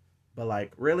 But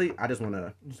like, really, I just want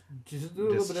to just do a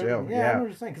little bit chill. Of yeah, I'm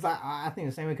just saying because I think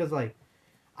the same way because like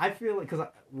I feel like because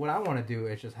what I want to do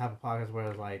is just have a podcast where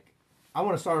it's like I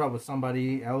want to start off with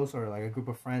somebody else or like a group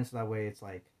of friends so that way it's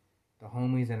like the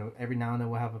homies and every now and then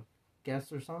we'll have a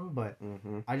guest or something. But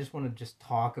I just want to just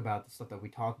talk about the stuff that we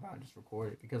talk about and just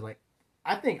record it because like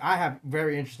I think I have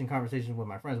very interesting conversations with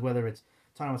my friends, whether it's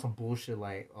talking about some bullshit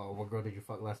like, oh, what girl did you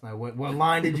fuck last night? What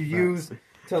line did you use?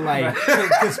 To like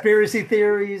conspiracy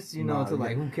theories, you know, to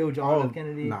like who killed John F.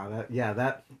 Kennedy.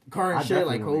 That current shit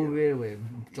like COVID with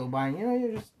Joe Biden. You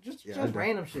know, just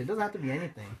random shit. It doesn't have to be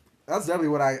anything. That's definitely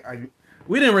what I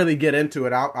we didn't really get into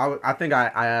it. I think I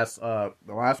asked the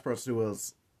last person who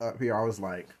was up here. I was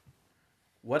like,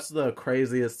 "What's the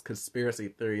craziest conspiracy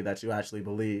theory that you actually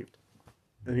believed?"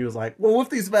 And he was like, "Well, with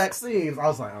these vaccines," I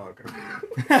was like, "Oh,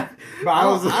 okay." But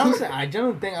I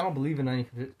generally think I don't believe in any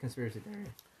conspiracy theory.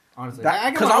 Honestly,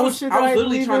 because I was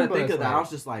literally trying to think of that. I was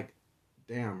just like,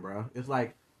 "Damn, bro." It's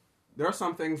like there are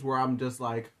some things where I'm just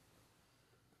like,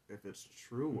 if it's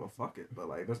true, well, fuck it. But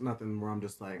like, there's nothing where I'm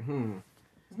just like, There's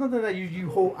nothing that you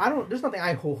hold. There's nothing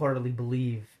I wholeheartedly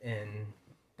believe in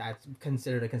that's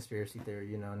considered a conspiracy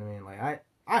theory. You know what I mean? Like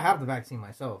I have the vaccine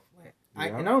myself.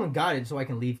 Like and I only got it so I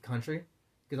can leave country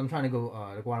because I'm trying to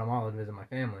go to Guatemala to visit my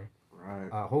family.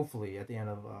 Right. Hopefully at the end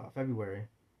of February,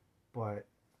 but.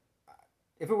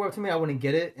 If it were up to me, I wouldn't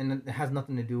get it, and it has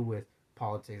nothing to do with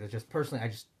politics. It's just personally,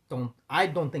 I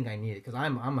don't think I need it because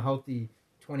I'm a healthy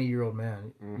 20-year-old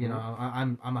man. Mm-hmm. You know,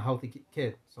 I'm a healthy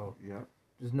kid, so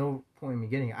there's no point in me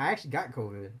getting it. I actually got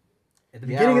COVID at the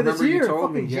beginning of this year. You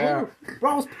told me, January.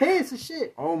 Bro, I was pissed as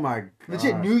shit. Oh my god!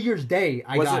 Legit, New Year's Day,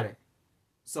 I got it.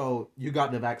 So you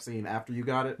got the vaccine after you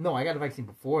got it? No, I got the vaccine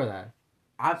before that.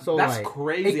 That's like,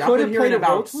 crazy. I've been hearing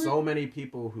about so many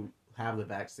people who have the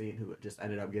vaccine who just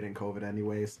ended up getting COVID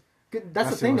anyways. That's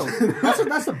the thing though.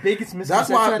 That's the biggest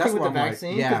misconception I think with the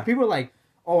vaccine. Because people are like,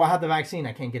 "Oh, I have the vaccine,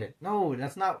 I can't get it." No,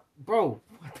 that's not, bro.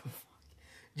 What the fuck?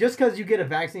 Just because you get a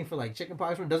vaccine for like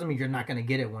chickenpox doesn't mean you're not gonna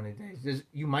get it one of these days.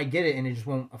 You might get it and it just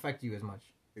won't affect you as much.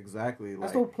 Exactly.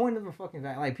 That's the whole point of the fucking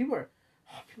vaccine. Like people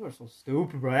are so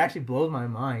stupid, bro. It actually blows my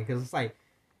mind because it's like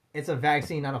it's a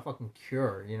vaccine, not a fucking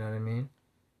cure. You know what I mean?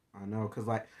 I know, cause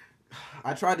like.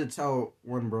 I tried to tell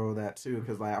one bro that too,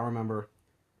 because like I remember,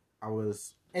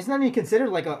 It's not even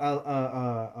considered like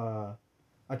a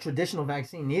traditional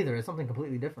vaccine either. It's something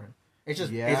completely different. It's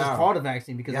just called a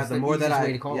vaccine because it's the easiest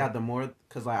way to call it. The more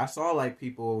because like I saw like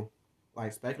people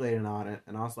like speculating on it,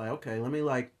 and I was like, okay, let me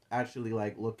like actually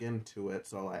like look into it,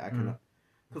 so like I can.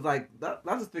 Because, like,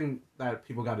 that's the thing that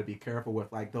people got to be careful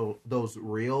with, like, those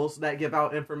reels that give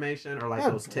out information or, like,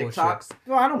 those TikToks.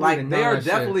 No, I don't believe in they are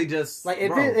definitely just... Like,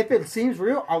 if it seems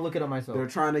real, I'll look it up myself. They're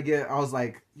trying to get... I was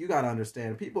like, you got to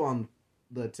understand, people on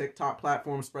the TikTok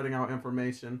platform spreading out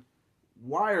information,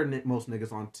 why are most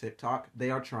niggas on TikTok?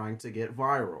 They are trying to get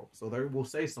viral. So they will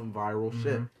say some viral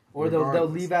shit. Or they'll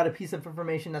leave out a piece of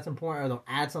information that's important, or they'll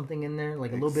add something in there,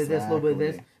 like a little bit of this, a little bit of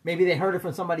this. Maybe they heard it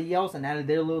from somebody else and added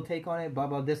their little take on it, blah,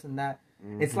 blah, this and that.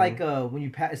 Mm-hmm. It's like when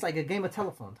you it's like a game of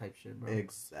telephone type shit, bro.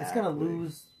 Exactly. It's going to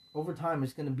lose, over time,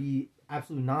 it's going to be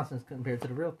absolute nonsense compared to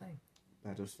the real thing.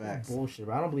 That's just facts. Bullshit,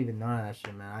 bro. I don't believe in none of that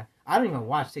shit, man. I don't even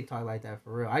watch TikTok like that,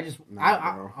 for real.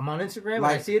 I'm on Instagram,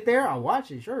 like, I see it there, I'll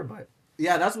watch it, sure, but...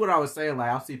 Yeah, that's what I was saying.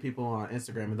 Like, I'll see people on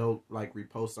Instagram and they'll, like,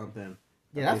 repost something.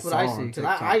 Yeah, that's what I see. Because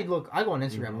I go on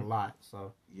Instagram a lot,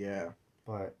 so. Yeah.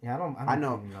 But, yeah, I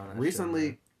know. Recently,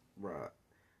 shit, bruh,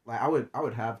 like, I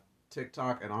would have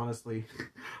TikTok, and honestly,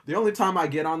 the only time I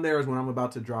get on there is when I'm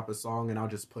about to drop a song, and I'll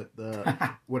just put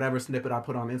the, whatever snippet I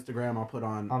put on Instagram,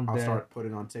 I'll start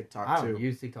putting on TikTok, too. I don't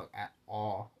use TikTok at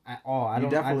all. At all.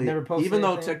 I've never posted even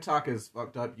though anything. TikTok is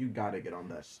fucked up, you gotta get on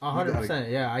that shit.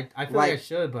 100%, yeah. I feel like I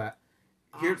should, but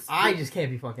I just can't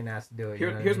be fucking asked to do it.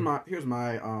 Here's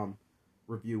my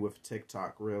review with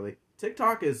TikTok, really.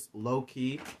 TikTok is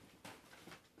low-key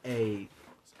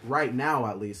right now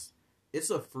at least, it's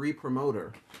a free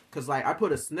promoter. Because, like, I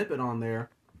put a snippet on there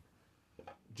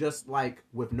just, like,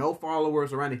 with no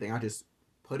followers or anything. I just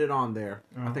put it on there.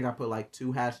 I think I put, like,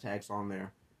 2 hashtags on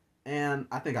there. And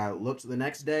I think I looked the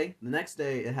next day. The next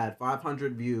day, it had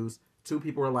 500 views. 2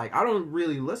 people were like, I don't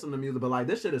really listen to music, but, like,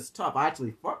 this shit is tough. I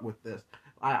actually fuck with this.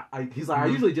 He's like, I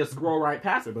usually just scroll right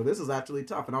past it, but this is actually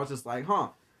tough. And I was just like,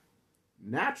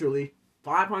 naturally,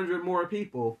 500 more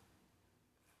people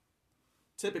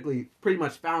typically pretty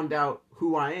much found out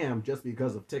who I am just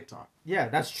because of TikTok. Yeah,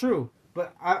 that's true.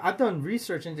 But I've done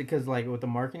research into, because, like, with the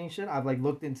marketing shit, I've, like,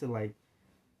 looked into, like,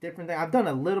 different things. I've done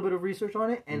a little bit of research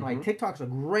on it, and, like, TikTok's a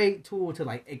great tool to,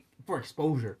 like, for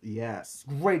exposure. Yes.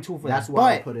 Great tool for that. That's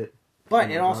why I put it. But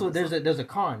it also, there's a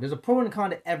con. There's a pro and a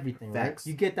con to everything, right?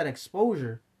 You get that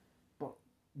exposure, but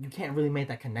you can't really make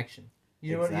that connection.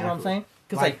 You know what I'm saying?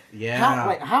 Because,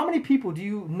 how many people do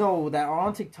you know that are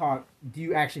on TikTok do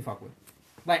you actually fuck with?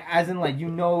 Like, as in, like, you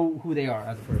know who they are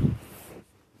as a person.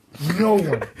 No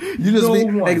one. You just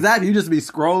exactly. You just be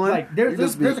scrolling. Like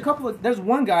there's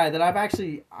one guy that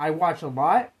I watch a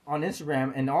lot on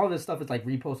Instagram, and all this stuff is like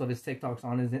reposts of his TikToks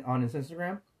on his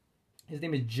Instagram. His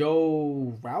name is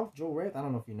Joe Ralph. I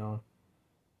don't know if you know him.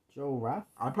 Joe Ralph.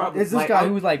 It's this guy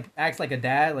who like acts like a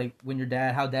dad, like when your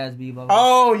dad, how dads be. Blah, blah,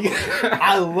 blah. Oh yeah,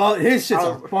 I love his shits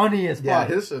are funny as fuck. Yeah,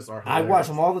 his shits are. Hilarious. I watch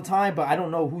him all the time, but I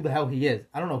don't know who the hell he is.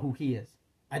 I don't know who he is.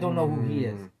 I see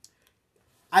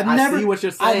what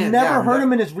you're saying. I've never heard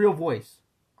him in his real voice,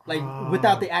 like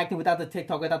without the acting, without the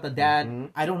TikTok, without the dad. Mm-hmm.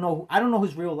 I don't know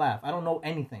his real laugh. I don't know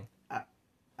anything.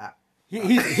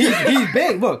 He's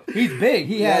big. Look, he's big.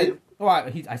 He had. Oh,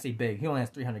 I say big. He only has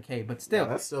 300K, but still,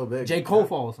 that's still big. J. Cole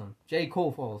follows him.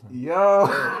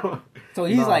 Yo, so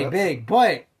he's big.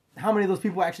 But how many of those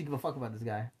people actually give a fuck about this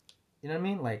guy? You know what I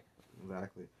mean? Like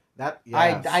exactly that.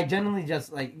 Yes. I genuinely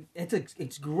just like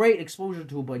it's great exposure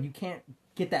tool, but you can't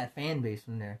get that fan base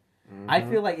from there. Mm-hmm. I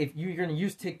feel like if you're gonna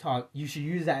use TikTok, you should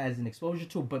use that as an exposure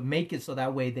tool, but make it so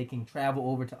that way they can travel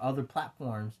over to other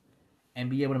platforms and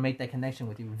be able to make that connection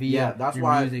with you via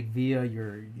your music, via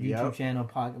your YouTube channel,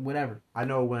 podcast, whatever. I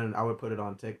know when I would put it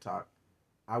on TikTok,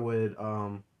 I would,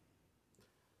 of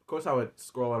course I would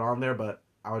scroll it on there, but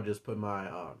I would just put my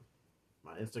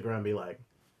Instagram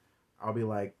I'll be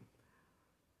like,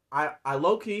 I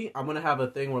low key, I'm going to have a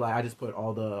thing where like I just put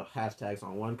all the hashtags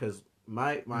on one, because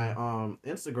my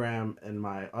Instagram and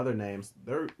my other names,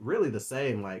 they're really the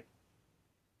same, like,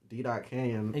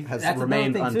 D.Canyon has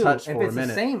remained untouched for a minute. If it's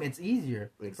the same, it's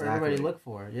easier for everybody to look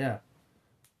for. Yeah,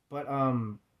 but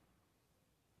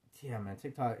yeah, man,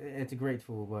 TikTok, it's a great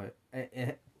tool, but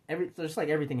just like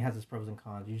everything has its pros and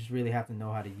cons. You just really have to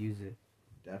know how to use it.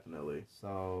 Definitely.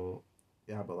 So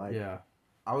yeah, but like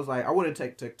I was like, I wouldn't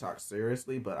take TikTok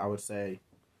seriously, but I would say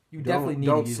you definitely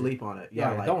don't sleep on it.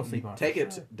 Yeah, like, don't sleep on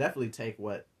it. Definitely take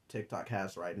what TikTok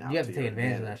has right now. You have to take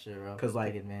advantage of that shit, bro. Because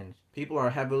like people are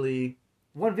heavily.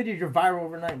 One video, you're viral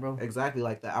overnight, bro. Exactly,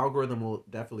 like the algorithm will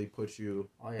definitely put you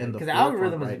in the because the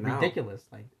algorithm is ridiculous.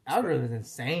 Like algorithm is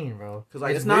insane, bro. Because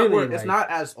like it's not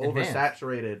as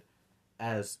oversaturated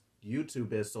as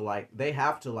YouTube is. So like they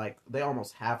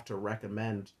almost have to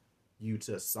recommend you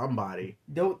to somebody.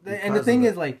 And the thing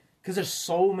is like, because there's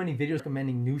so many videos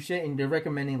recommending new shit, and they're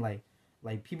recommending like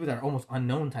people that are almost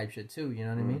unknown type shit too. You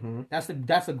know what I mean?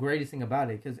 That's the greatest thing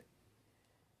about it, because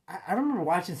I remember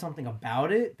watching something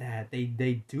about it that they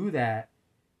do that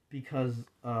because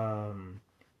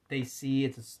they see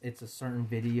it's a certain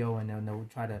video, and then they'll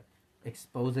try to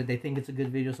expose it. They think it's a good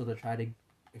video, so they'll try to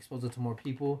expose it to more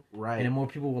people. Right. And then more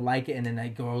people will like it, and then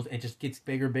it just gets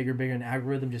bigger, and the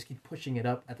algorithm just keeps pushing it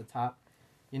up at the top.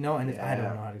 You know, and I don't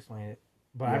know how to explain it.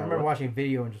 But I remember watching a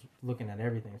video and just looking at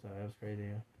everything, so that was crazy.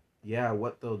 Yeah,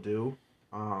 what they'll do,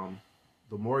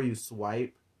 the more you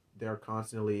swipe, they're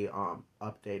constantly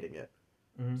updating it.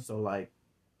 Mm-hmm. So like,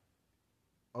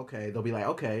 okay, they'll be like,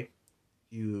 okay,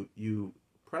 you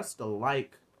pressed a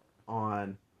like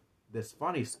on this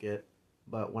funny skit,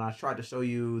 but when I tried to show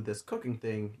you this cooking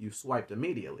thing, you swiped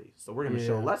immediately. So we're gonna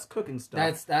show less cooking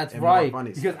stuff. That's right.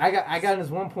 Funny because stuff. I got in this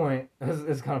one point.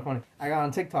 It's kind of funny. I got on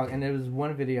TikTok, and there was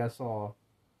one video I saw.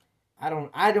 I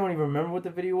don't even remember what the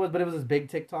video was, but it was this big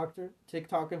TikTok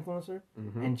influencer,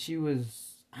 and she was.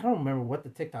 I don't remember what the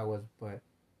TikTok was, but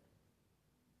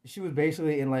she was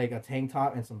basically in like a tank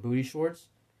top and some booty shorts,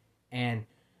 and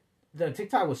the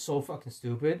TikTok was so fucking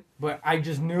stupid. But I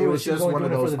just knew it was just one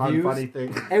of those unfunny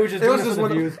things. It was just for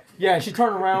the views. Yeah, she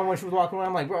turned around when she was walking around.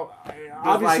 I'm like, bro,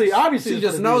 obviously, she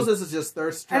just knows this is just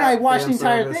thirst trap. And I watched the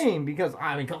entire thing because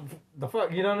the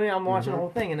fuck, you know what I mean? I'm watching the whole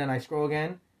thing, and then I scroll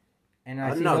again, and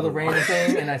I see another random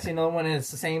thing, and I see another one, and it's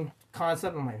the same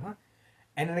concept. And I'm like, huh?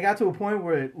 And then it got to a point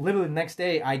where literally the next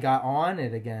day I got on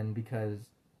it again because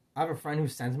I have a friend who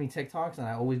sends me TikToks, and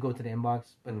I always go to the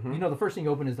inbox. But you know, the first thing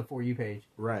you open is the For You page.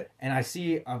 Right. And I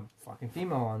see a fucking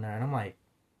female on there, and I'm like,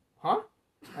 huh?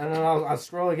 And then I'll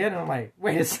scroll again, and I'm like,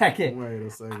 wait a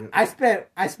second. I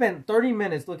spent 30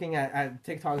 minutes looking at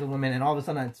TikToks of women, and all of a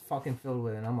sudden it's fucking filled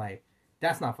with it. And I'm like,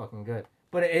 that's not fucking good.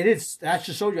 But it is. That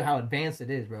just shows you how advanced it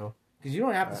is, bro. Because you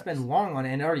don't have to spend long on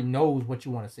it, and it already knows what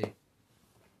you want to see.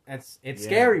 It's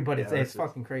scary, but it's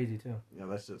fucking crazy too. Yeah,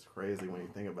 that's just crazy when you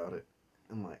think about it.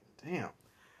 I'm like, damn.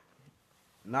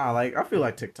 Nah, like I feel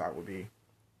like TikTok would be.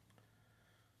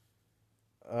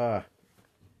 I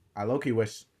low key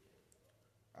wish.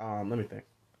 Let me think.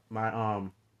 My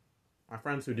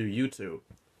friends who do YouTube,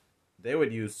 they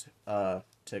would use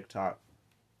TikTok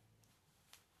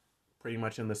pretty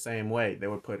much in the same way. They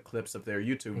would put clips of their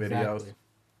YouTube videos,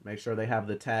 make sure they have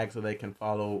the tag so they can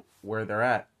follow where they're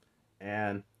at,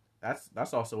 and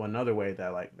that's also another way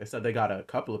that, like they said, they got a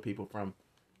couple of people from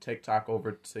TikTok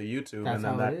over to YouTube, That's and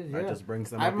then how that, it is, that yeah. just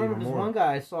brings them I up remember even this more. one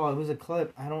guy I saw. It was a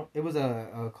clip. It was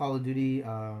a Call of Duty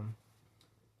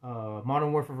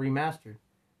Modern Warfare Remastered,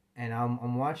 and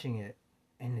I'm watching it,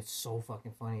 and it's so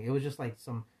fucking funny. It was just like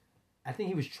I think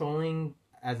he was trolling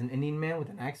as an Indian man with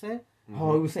an accent. Mm-hmm.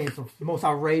 Oh, he was saying some most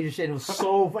outrageous shit. It was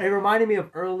so. It reminded me of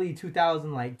early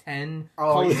 2010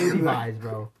 Call of Duty vibes,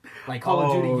 bro. Like Call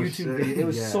of Duty YouTube video. It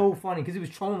was so funny because he was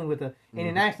trolling with an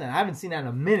Indian accent. I haven't seen that in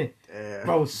a minute,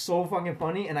 bro. It was so fucking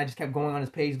funny, and I just kept going on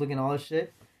his page looking at all this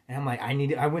shit, and I'm like,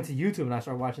 I went to YouTube and I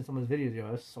started watching some of his videos.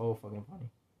 Yo, it's so fucking funny.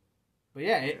 But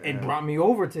yeah, it brought me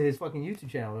over to his fucking YouTube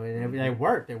channel, and it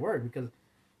worked. It worked because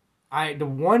the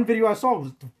one video I saw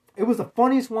was the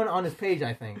funniest one on his page,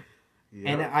 I think. Yep.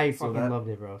 And I fucking loved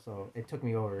it, bro. So it took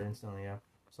me over instantly, yeah.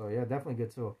 So yeah, definitely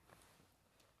good tool.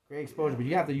 Great exposure, but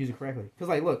you have to use it correctly. Cause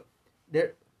like, look,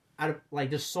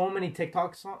 there's so many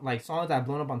TikTok songs that have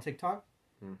blown up on TikTok.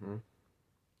 Mm-hmm.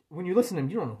 When you listen to them,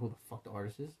 you don't know who the fuck the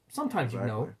artist is. Sometimes you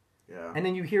know, yeah. And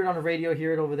then you hear it on the radio,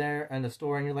 hear it over there in the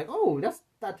store, and you're like, oh, that's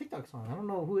that TikTok song. I don't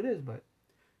know who it is, but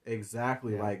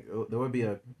exactly. Yeah. Like there would be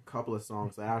a couple of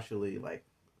songs that I actually like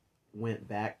went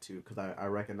back to because I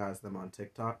recognized them on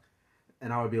TikTok.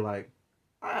 And I would be like,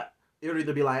 it would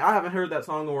either be like, I haven't heard that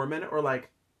song over a minute, or like,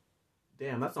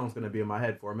 damn, that song's going to be in my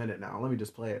head for a minute now. Let me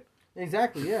just play it.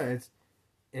 Exactly, yeah.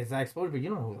 It's that exposure, but you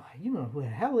know who the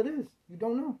hell it is. You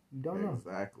don't know.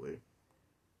 Exactly.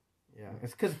 Yeah,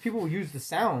 it's because people use the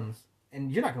sounds,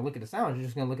 and you're not going to look at the sounds. You're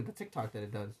just going to look at the TikTok that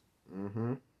it does.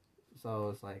 Mm-hmm. So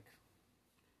it's like,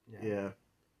 yeah.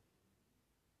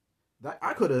 That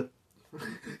I could have...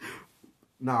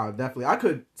 Nah, definitely. I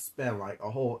could spend like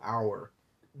a whole hour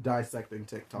dissecting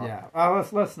TikTok. Yeah.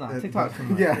 Let's not. TikTok's too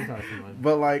much. Yeah. TikTok's too much.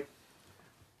 But like,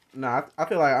 nah, I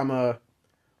feel like I'm a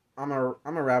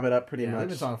wrap it up pretty much. We've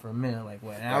been talking for a minute, like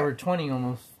what, an hour 20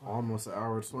 almost. Almost an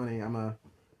hour 20. I'm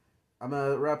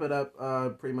a wrap it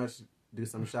up. Pretty much do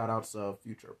some shout outs of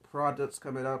future projects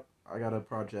coming up. I got a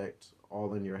project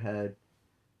all in your head.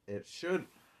 It should.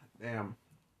 Damn.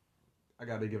 I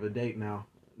got to give a date now.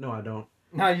 No, I don't.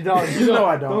 No, you don't. No,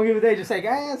 I don't. Don't give a day. Just say,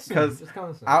 guys, because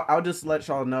I'll just let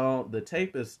y'all know the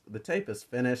tape is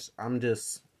finished. I'm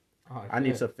just I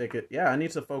need to fix it. Yeah, I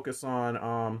need to focus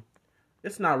on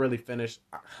it's not really finished.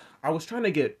 I was trying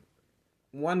to get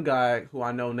one guy who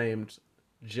I know named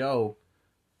Joe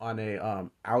on a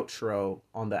outro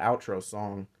on the outro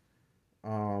song,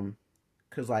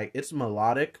 cause like it's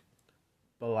melodic,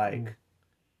 but like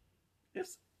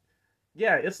it's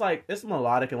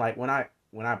melodic, and like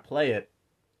when I play it.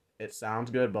 It sounds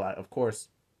good, but like, of course,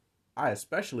 I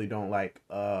especially don't like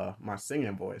my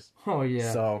singing voice. Oh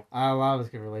yeah. So a lot of us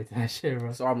can relate to that shit,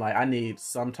 bro. So I'm like, I need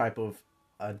some type of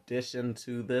addition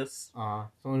to this.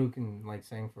 Someone who can like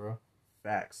sing for real.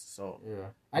 Facts. So yeah,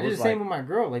 I did the same with my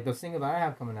girl. Like the single that I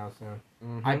have coming out soon.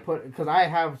 Mm-hmm. Because I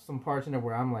have some parts in it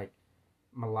where I'm like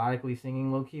melodically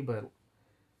singing low key, but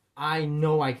I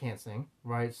know I can't sing,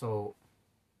 right? So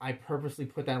I purposely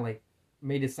put that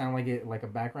made it sound like a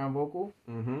background vocal.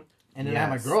 Mm-hmm. And then I had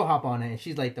my girl hop on it, and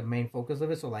she's like the main focus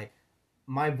of it. So like,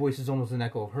 my voice is almost an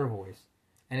echo of her voice,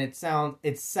 and it sound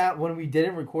when we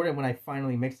didn't record it, when I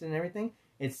finally mixed it and everything,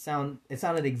 it sounded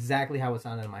exactly how it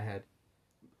sounded in my head.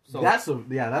 So it was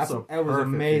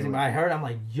amazing. Feeling. I heard, I'm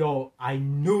like, yo, I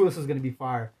knew this was gonna be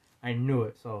fire. I knew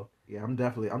it. So yeah, I'm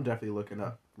definitely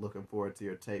looking forward to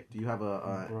your tape. Do you have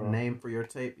a name for your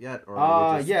tape yet? Or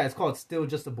yeah, it's called Still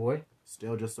Just a Boy.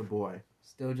 Still Just a Boy.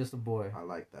 Still Just a Boy. I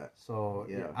like that. So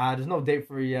yeah, there's no date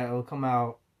for it yet. It'll come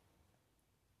out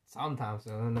sometime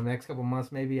soon, in the next couple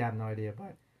months maybe. I have no idea,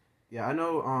 but yeah, I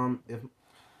know.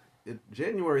 If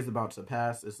January is about to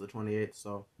pass, it's the 28th,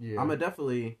 so I'm gonna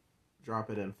definitely drop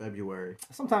it in February.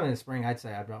 Sometime in the spring, I'd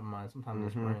say I drop mine. Sometime in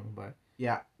the spring, but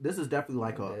yeah, this is definitely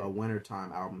like a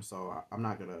wintertime album, so I'm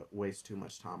not gonna waste too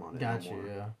much time on it. Gotcha. No more.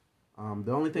 Yeah.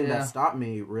 The only thing that stopped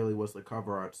me really was the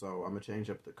cover art, so I'm gonna change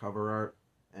up the cover art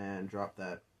and drop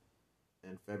that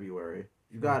in February.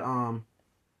 You got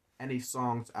any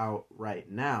songs out right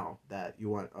now that you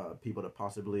want people to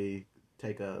possibly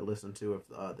take a listen to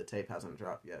if the tape hasn't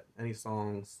dropped yet? Any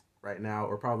songs right now,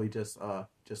 or probably just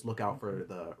look out for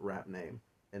the rap name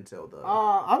until the.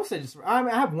 I would say I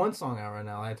have one song out right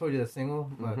now. I told you the single,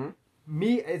 but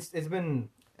it's been.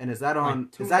 And is that on?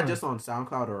 Is that just on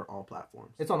SoundCloud or all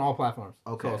platforms? It's on all platforms.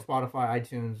 Okay. So Spotify,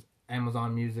 iTunes,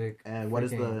 Amazon Music. And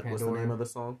what's the name of the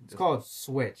song? It's called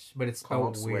Switch, but it's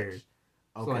spelled weird.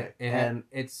 Okay. So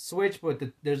it's Switch, but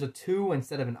there's a 2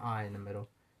 instead of an I in the middle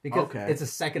because it's a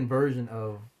second version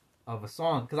of a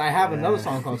song. Because I have another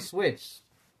song called Switch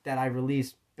that I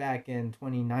released back in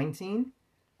 2019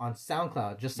 on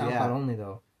SoundCloud, just SoundCloud only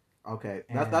though. Okay,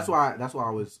 that's why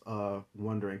I was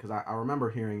wondering, because I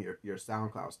remember hearing your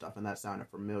SoundCloud stuff and that sounded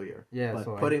familiar. Yeah, but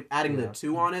so adding the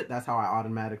 2 on it, that's how I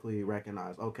automatically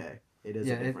recognize. Okay, it is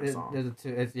a different song. There's a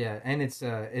 2. And it's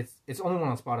only one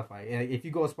on Spotify. If you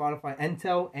go to Spotify,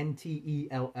 ntell,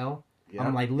 ntell, yep.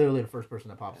 I'm like literally the first person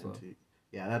that pops up.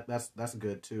 Yeah, that's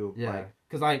good too. Yeah,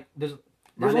 because there's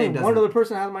only one other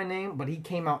person that has my name, but he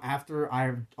came out after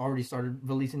I already started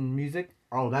releasing music.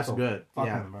 Oh, that's good. Fuck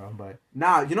him, bro. But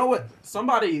you know what?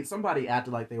 Somebody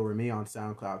acted like they were me on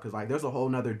SoundCloud, because like there's a whole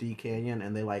nother D Canyon,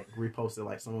 and they like reposted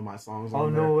like some of my songs. Oh,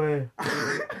 on no there.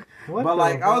 way. But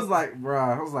like I was like,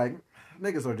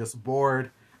 niggas are just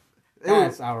bored.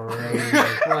 That's outrageous.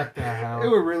 What the hell? It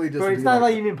would really just. But it's not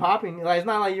like you've been popping. Like it's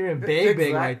not like you're in big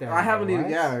like that. I haven't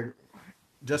even.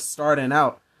 Just starting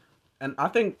out, and I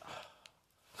think.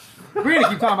 We're gonna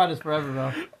keep talking about this forever,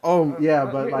 though. Oh yeah,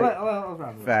 but like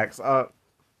facts.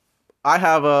 I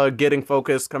have Getting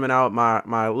Focused coming out,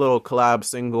 my little collab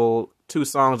single, 2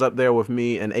 songs up there with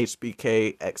me and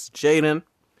HBK x Jaden.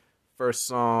 First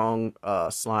song,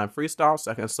 Slime Freestyle.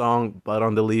 Second song, Bud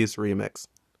on the Leaves remix.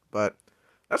 But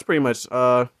that's pretty much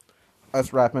us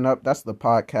wrapping up. That's the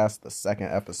podcast, the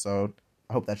 2nd episode.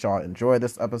 I hope that y'all enjoy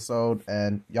this episode,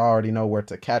 and y'all already know where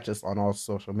to catch us on all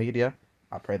social media.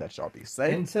 I pray that y'all be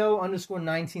safe.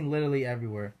 ntell_19 literally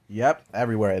everywhere. Yep,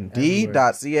 everywhere.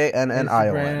 Indeed.cannion.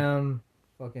 Instagram,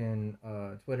 fucking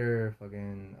Twitter,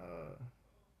 fucking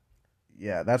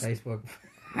yeah, that's Facebook.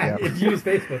 I use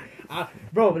Facebook.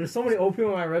 Bro, but there's so many old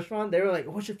people in my restaurant. They were like,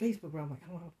 "What's your Facebook, bro?" I'm like,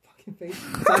 "I don't have a fucking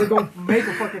Facebook." So I go make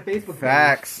a fucking Facebook page.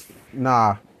 Facts.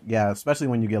 Nah, yeah, especially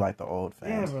when you get like the old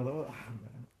fans. Yeah, bro.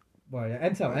 Boy, yeah,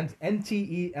 ntell,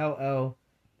 ntell.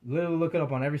 Literally look it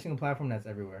up on every single platform. That's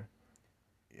everywhere.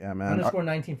 Yeah, man.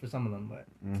 _19 for some of them, but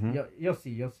you'll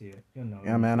see it. You'll know.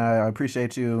 Yeah, man. I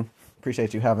appreciate you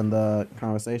having the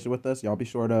conversation with us. Y'all be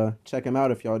sure to check him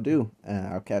out if y'all do, and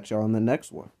I'll catch y'all in the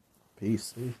next one.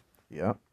 Peace. Yep.